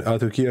Barakai and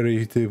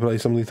Autokiri to play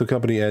some Lethal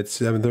Company at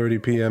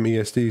 7:30 p.m.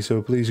 EST.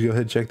 So please go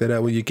ahead and check that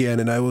out when you can,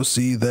 and I will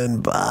see you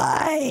then.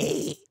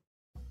 Bye!